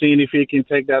and seeing if he can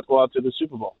take that squad to the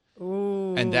Super Bowl.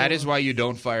 Ooh. And that is why you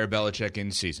don't fire Belichick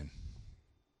in season.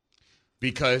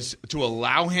 Because to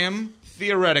allow him,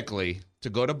 theoretically, to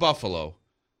go to Buffalo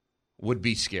would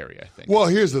be scary, I think. Well,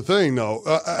 here's the thing, though.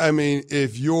 I mean,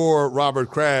 if you're Robert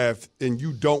Kraft and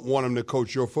you don't want him to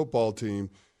coach your football team,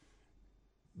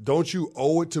 don't you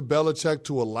owe it to Belichick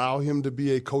to allow him to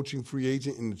be a coaching free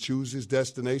agent and to choose his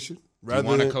destination? You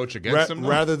want to coach against him?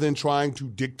 Rather than trying to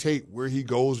dictate where he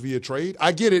goes via trade?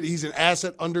 I get it. He's an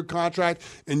asset under contract,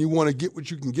 and you want to get what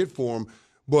you can get for him.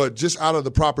 But just out of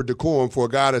the proper decorum for a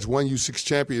guy that's won you 6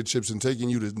 championships and taking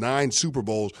you to 9 Super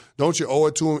Bowls, don't you owe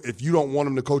it to him if you don't want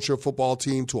him to coach your football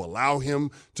team to allow him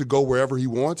to go wherever he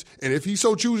wants? And if he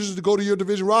so chooses to go to your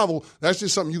division rival, that's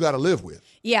just something you got to live with.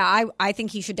 Yeah, I think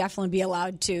he should definitely be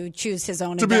allowed to choose his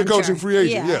own to adventure. Be a coaching free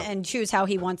agent, yeah. And choose how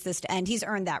he wants this to end. He's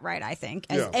earned that right, I think.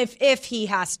 If he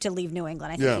has to leave New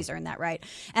England, I think he's earned that right.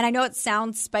 And I know it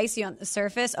sounds spicy on the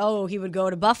surface. Oh, he would go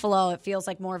to Buffalo. It feels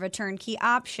like more of a turnkey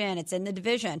option. It's in the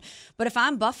division. But if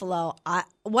I'm Buffalo,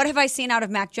 what have I seen out of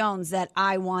Mac Jones that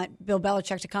I want Bill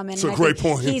Belichick to come in? It's a great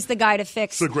point. He's the guy to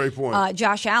fix. It's a great point.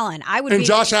 Josh Allen.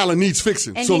 Josh Allen needs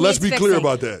fixing. So let's be clear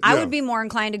about that. I would be more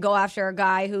inclined to go after a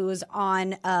guy who's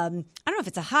on, I don't know if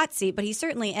it's a hot seat, but he's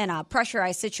certainly in a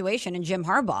pressurized situation in Jim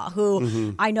Harbaugh,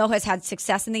 who I know has had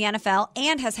success in the NFL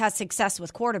and has had success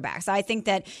with quarterbacks. I think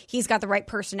that he's got the right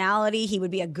personality. He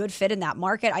would be a good fit in that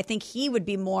market. I think he would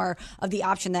be more of the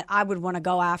option that I would want to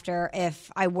go after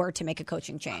if I were to make a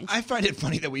coaching change. I find it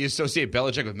funny that we associate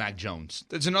Belichick with Mac Jones.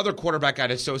 There's another quarterback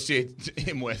I'd associate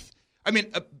him with. I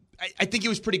mean, I think he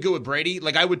was pretty good with Brady.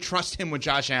 Like, I would trust him with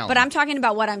Josh Allen. But I'm talking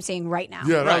about what I'm seeing right now.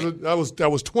 Yeah,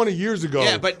 that was 20 years ago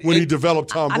when he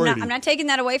developed Tom Brady. I'm not taking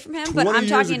that away from him, but I'm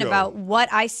talking about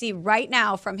what I see right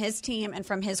now from his team and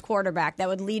from his quarterback that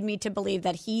would lead me to believe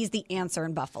that he's the answer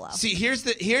in Buffalo. See,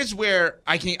 here's where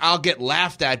I'll get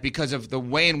laughed at because of the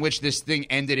way in which this thing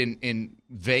ended in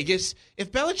Vegas.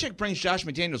 If Belichick brings Josh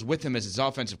McDaniels with him as his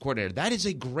offensive coordinator, that is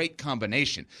a great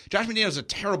combination. Josh McDaniels is a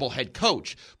terrible head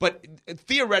coach, but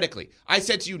theoretically, I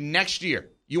said to you next year,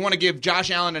 you want to give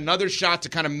Josh Allen another shot to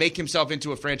kind of make himself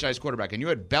into a franchise quarterback, and you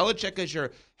had Belichick as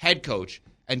your head coach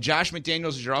and Josh McDaniels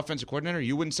as your offensive coordinator,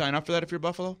 you wouldn't sign up for that if you're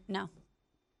Buffalo? No.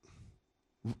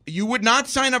 You would not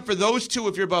sign up for those two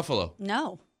if you're Buffalo?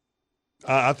 No.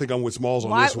 I think I'm with Smalls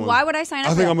on this one. Why would I sign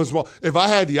up? I think I'm with Smalls. If I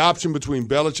had the option between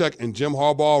Belichick and Jim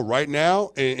Harbaugh right now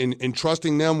and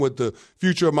trusting them with the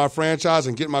future of my franchise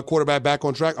and getting my quarterback back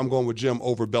on track, I'm going with Jim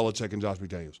over Belichick and Josh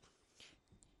McDaniels.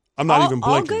 I'm not even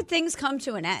blinking. All good things come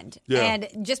to an end. Yeah.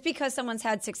 And just because someone's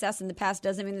had success in the past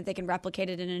doesn't mean that they can replicate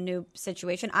it in a new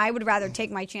situation. I would rather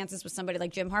take my chances with somebody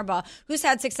like Jim Harbaugh, who's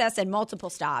had success in multiple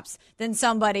stops, than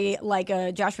somebody like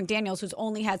Josh McDaniels, who's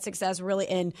only had success really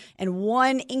in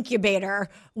one incubator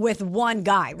with one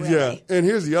guy, really. Yeah, and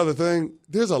here's the other thing.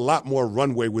 There's a lot more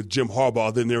runway with Jim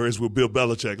Harbaugh than there is with Bill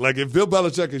Belichick. Like, if Bill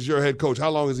Belichick is your head coach, how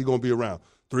long is he going to be around?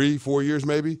 3-4 years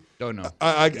maybe? Don't know.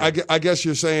 I guess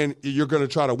you're saying you're going to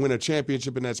try to win a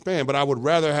championship in that span, but I would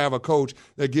rather have a coach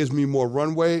that gives me more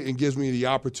runway and gives me the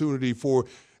opportunity for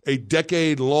a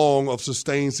decade long of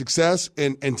sustained success,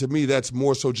 and to me, that's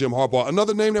more so Jim Harbaugh.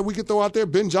 Another name that we could throw out there,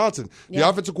 Ben Johnson, the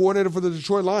offensive coordinator for the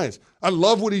Detroit Lions. I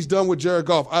love what he's done with Jared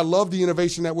Goff. I love the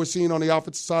innovation that we're seeing on the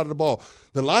offensive side of the ball.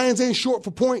 The Lions ain't short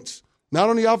for points. Not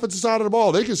on the offensive side of the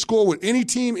ball. They can score with any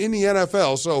team in the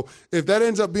NFL. So if that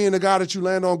ends up being the guy that you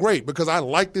land on, great, because I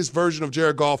like this version of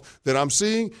Jared Goff that I'm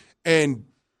seeing, and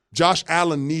Josh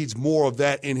Allen needs more of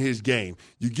that in his game.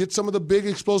 You get some of the big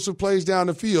explosive plays down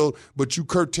the field, but you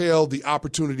curtail the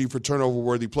opportunity for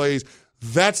turnover-worthy plays.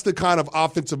 That's the kind of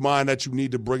offensive mind that you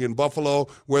need to bring in Buffalo,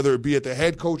 whether it be at the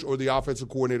head coach or the offensive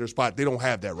coordinator spot. They don't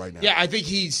have that right now. Yeah, I think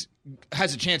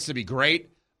has a chance to be great.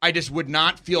 I just would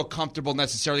not feel comfortable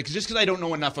necessarily because I don't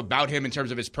know enough about him in terms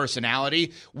of his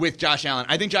personality with Josh Allen.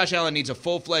 I think Josh Allen needs a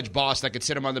full-fledged boss that could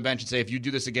sit him on the bench and say, if you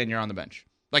do this again, you're on the bench.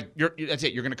 Like, that's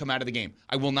it. You're going to come out of the game.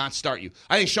 I will not start you.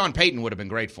 I think Sean Payton would have been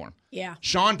great for him. Yeah.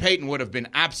 Sean Payton would have been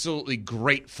absolutely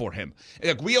great for him.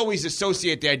 Like, we always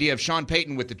associate the idea of Sean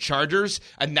Payton with the Chargers,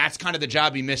 and that's kind of the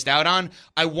job he missed out on.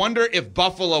 I wonder if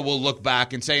Buffalo will look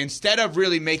back and say, instead of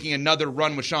really making another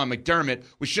run with Sean McDermott,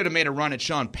 we should have made a run at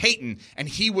Sean Payton, and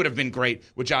he would have been great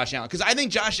with Josh Allen. Because I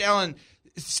think Josh Allen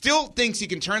still thinks he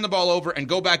can turn the ball over and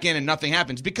go back in and nothing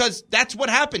happens, because that's what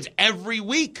happens every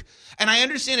week. And I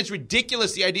understand it's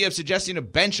ridiculous, the idea of suggesting to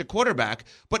bench a quarterback,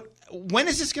 but when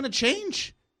is this going to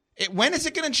change? When is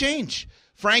it going to change?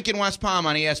 Frank in West Palm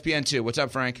on ESPN2. What's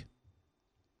up, Frank?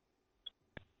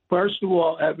 First of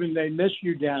all, Evan, they miss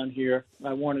you down here.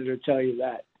 I wanted to tell you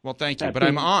that. Well, thank you. But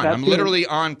I'm on. I'm literally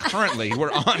on currently.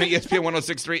 We're on ESPN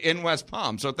 106.3 in West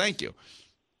Palm, so thank you.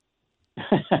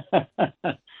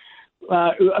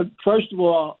 First of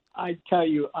all, I tell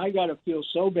you, I got to feel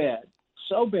so bad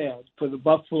for the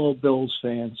Buffalo Bills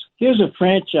fans. Here's a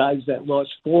franchise that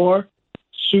lost 4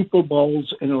 Super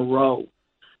Bowls in a row,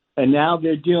 and now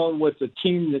they're dealing with a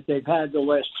team that they've had the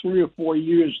last 3 or 4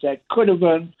 years that could have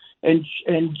won and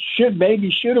should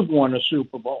have won a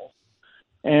Super Bowl.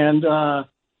 And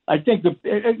I think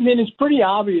it's pretty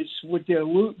obvious what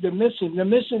they're missing. They're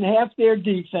missing half their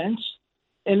defense,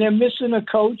 and they're missing a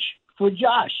coach for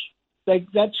Josh.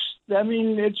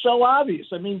 It's so obvious.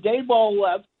 Daboll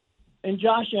left, and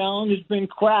Josh Allen has been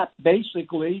crap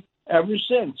basically ever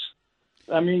since.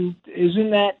 Isn't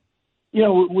that,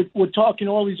 we're talking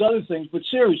all these other things, but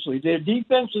seriously, their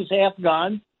defense is half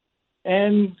gone,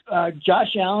 and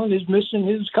Josh Allen is missing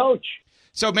his coach.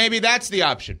 So maybe that's the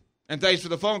option. And thanks for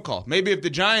the phone call. Maybe if the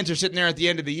Giants are sitting there at the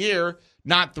end of the year,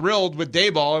 not thrilled with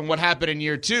Daboll and what happened in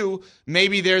year 2,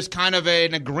 maybe there's kind of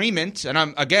an agreement, and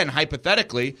I'm, again,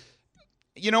 hypothetically,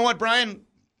 you know what, Brian?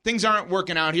 Things aren't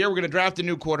working out here. We're going to draft a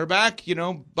new quarterback.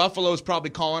 Buffalo's probably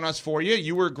calling us for you.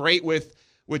 You were great with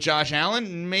Josh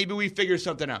Allen. Maybe we figure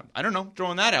something out. I don't know,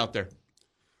 throwing that out there.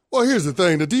 Well, here's the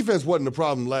thing. The defense wasn't the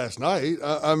problem last night.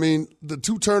 The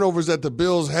 2 turnovers that the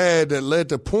Bills had that led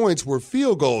to points were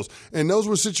field goals. And those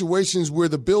were situations where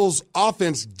the Bills'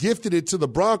 offense gifted it to the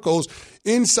Broncos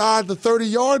inside the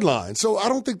 30-yard line. So I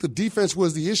don't think the defense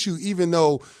was the issue, even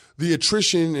though the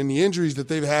attrition and the injuries that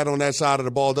they've had on that side of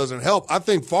the ball doesn't help. I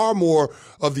think far more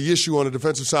of the issue on the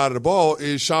defensive side of the ball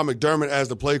is Sean McDermott as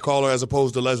the play caller as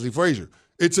opposed to Leslie Frazier.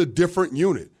 It's a different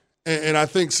unit. And I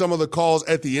think some of the calls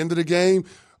at the end of the game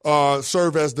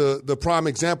serve as the prime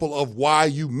example of why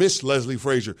you missed Leslie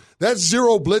Frazier. That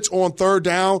 0 blitz on 3rd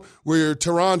down where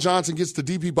Teron Johnson gets the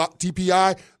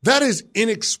DPI, that is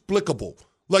inexplicable.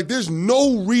 There's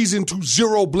no reason to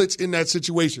 0 blitz in that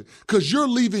situation because you're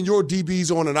leaving your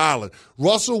DBs on an island.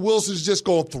 Russell Wilson's just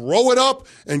going to throw it up,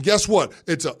 and guess what?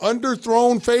 It's an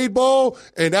underthrown fade ball,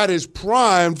 and that is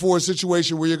primed for a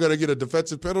situation where you're going to get a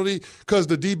defensive penalty because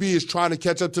the DB is trying to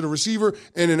catch up to the receiver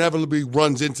and inevitably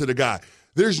runs into the guy.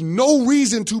 There's no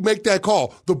reason to make that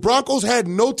call. The Broncos had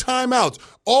no timeouts.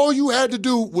 All you had to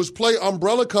do was play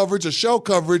umbrella coverage or shell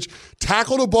coverage,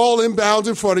 tackle the ball inbounds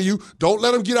in front of you, don't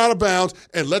let them get out of bounds,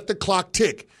 and let the clock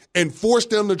tick and force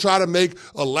them to try to make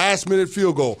a last-minute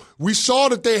field goal. We saw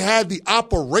that they had the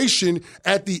operation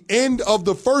at the end of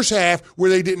the first half where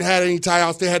they didn't have any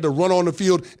timeouts. They had to run on the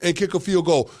field and kick a field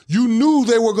goal. You knew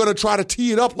they were going to try to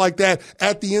tee it up like that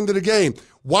at the end of the game.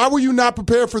 Why were you not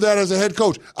prepared for that as a head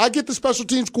coach? I get the special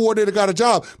teams coordinator got a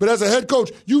job, but as a head coach,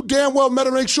 you damn well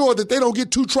better make sure that they don't get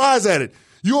 2 tries at it.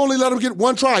 You only let them get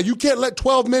 1 try. You can't let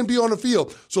 12 men be on the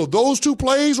field. So those 2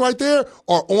 plays right there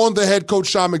are on the head coach,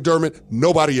 Sean McDermott,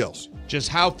 nobody else. Just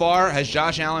how far has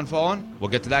Josh Allen fallen?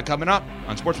 We'll get to that coming up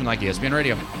on Sportsmanlike ESPN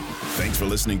Radio. Thanks for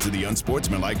listening to the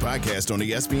Unsportsmanlike podcast on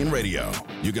ESPN Radio.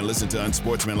 You can listen to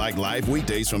Unsportsmanlike live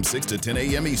weekdays from 6 to 10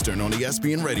 a.m. Eastern on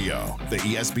ESPN Radio, the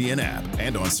ESPN app,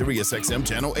 and on SiriusXM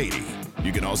Channel 80.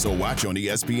 You can also watch on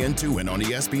ESPN2 and on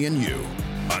ESPNU.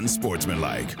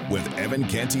 Unsportsmanlike with Evan,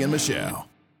 Canty, and Michelle.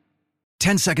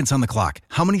 10 seconds on the clock.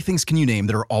 How many things can you name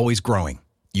that are always growing?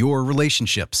 Your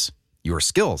relationships, your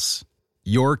skills,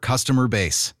 your customer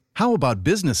base. How about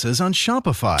businesses on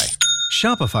Shopify?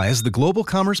 Shopify is the global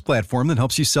commerce platform that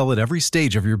helps you sell at every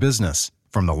stage of your business.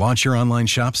 From the launch your online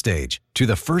shop stage, to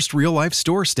the first real-life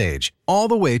store stage, all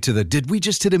the way to the did we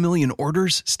just hit a million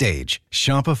orders stage.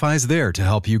 Shopify's there to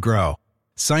help you grow.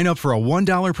 Sign up for a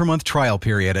 $1 per month trial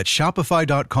period at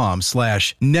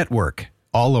shopify.com/network,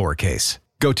 all lowercase.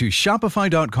 Go to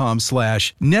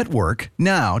shopify.com/network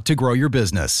now to grow your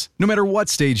business, no matter what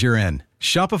stage you're in.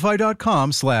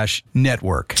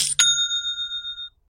 Shopify.com/network.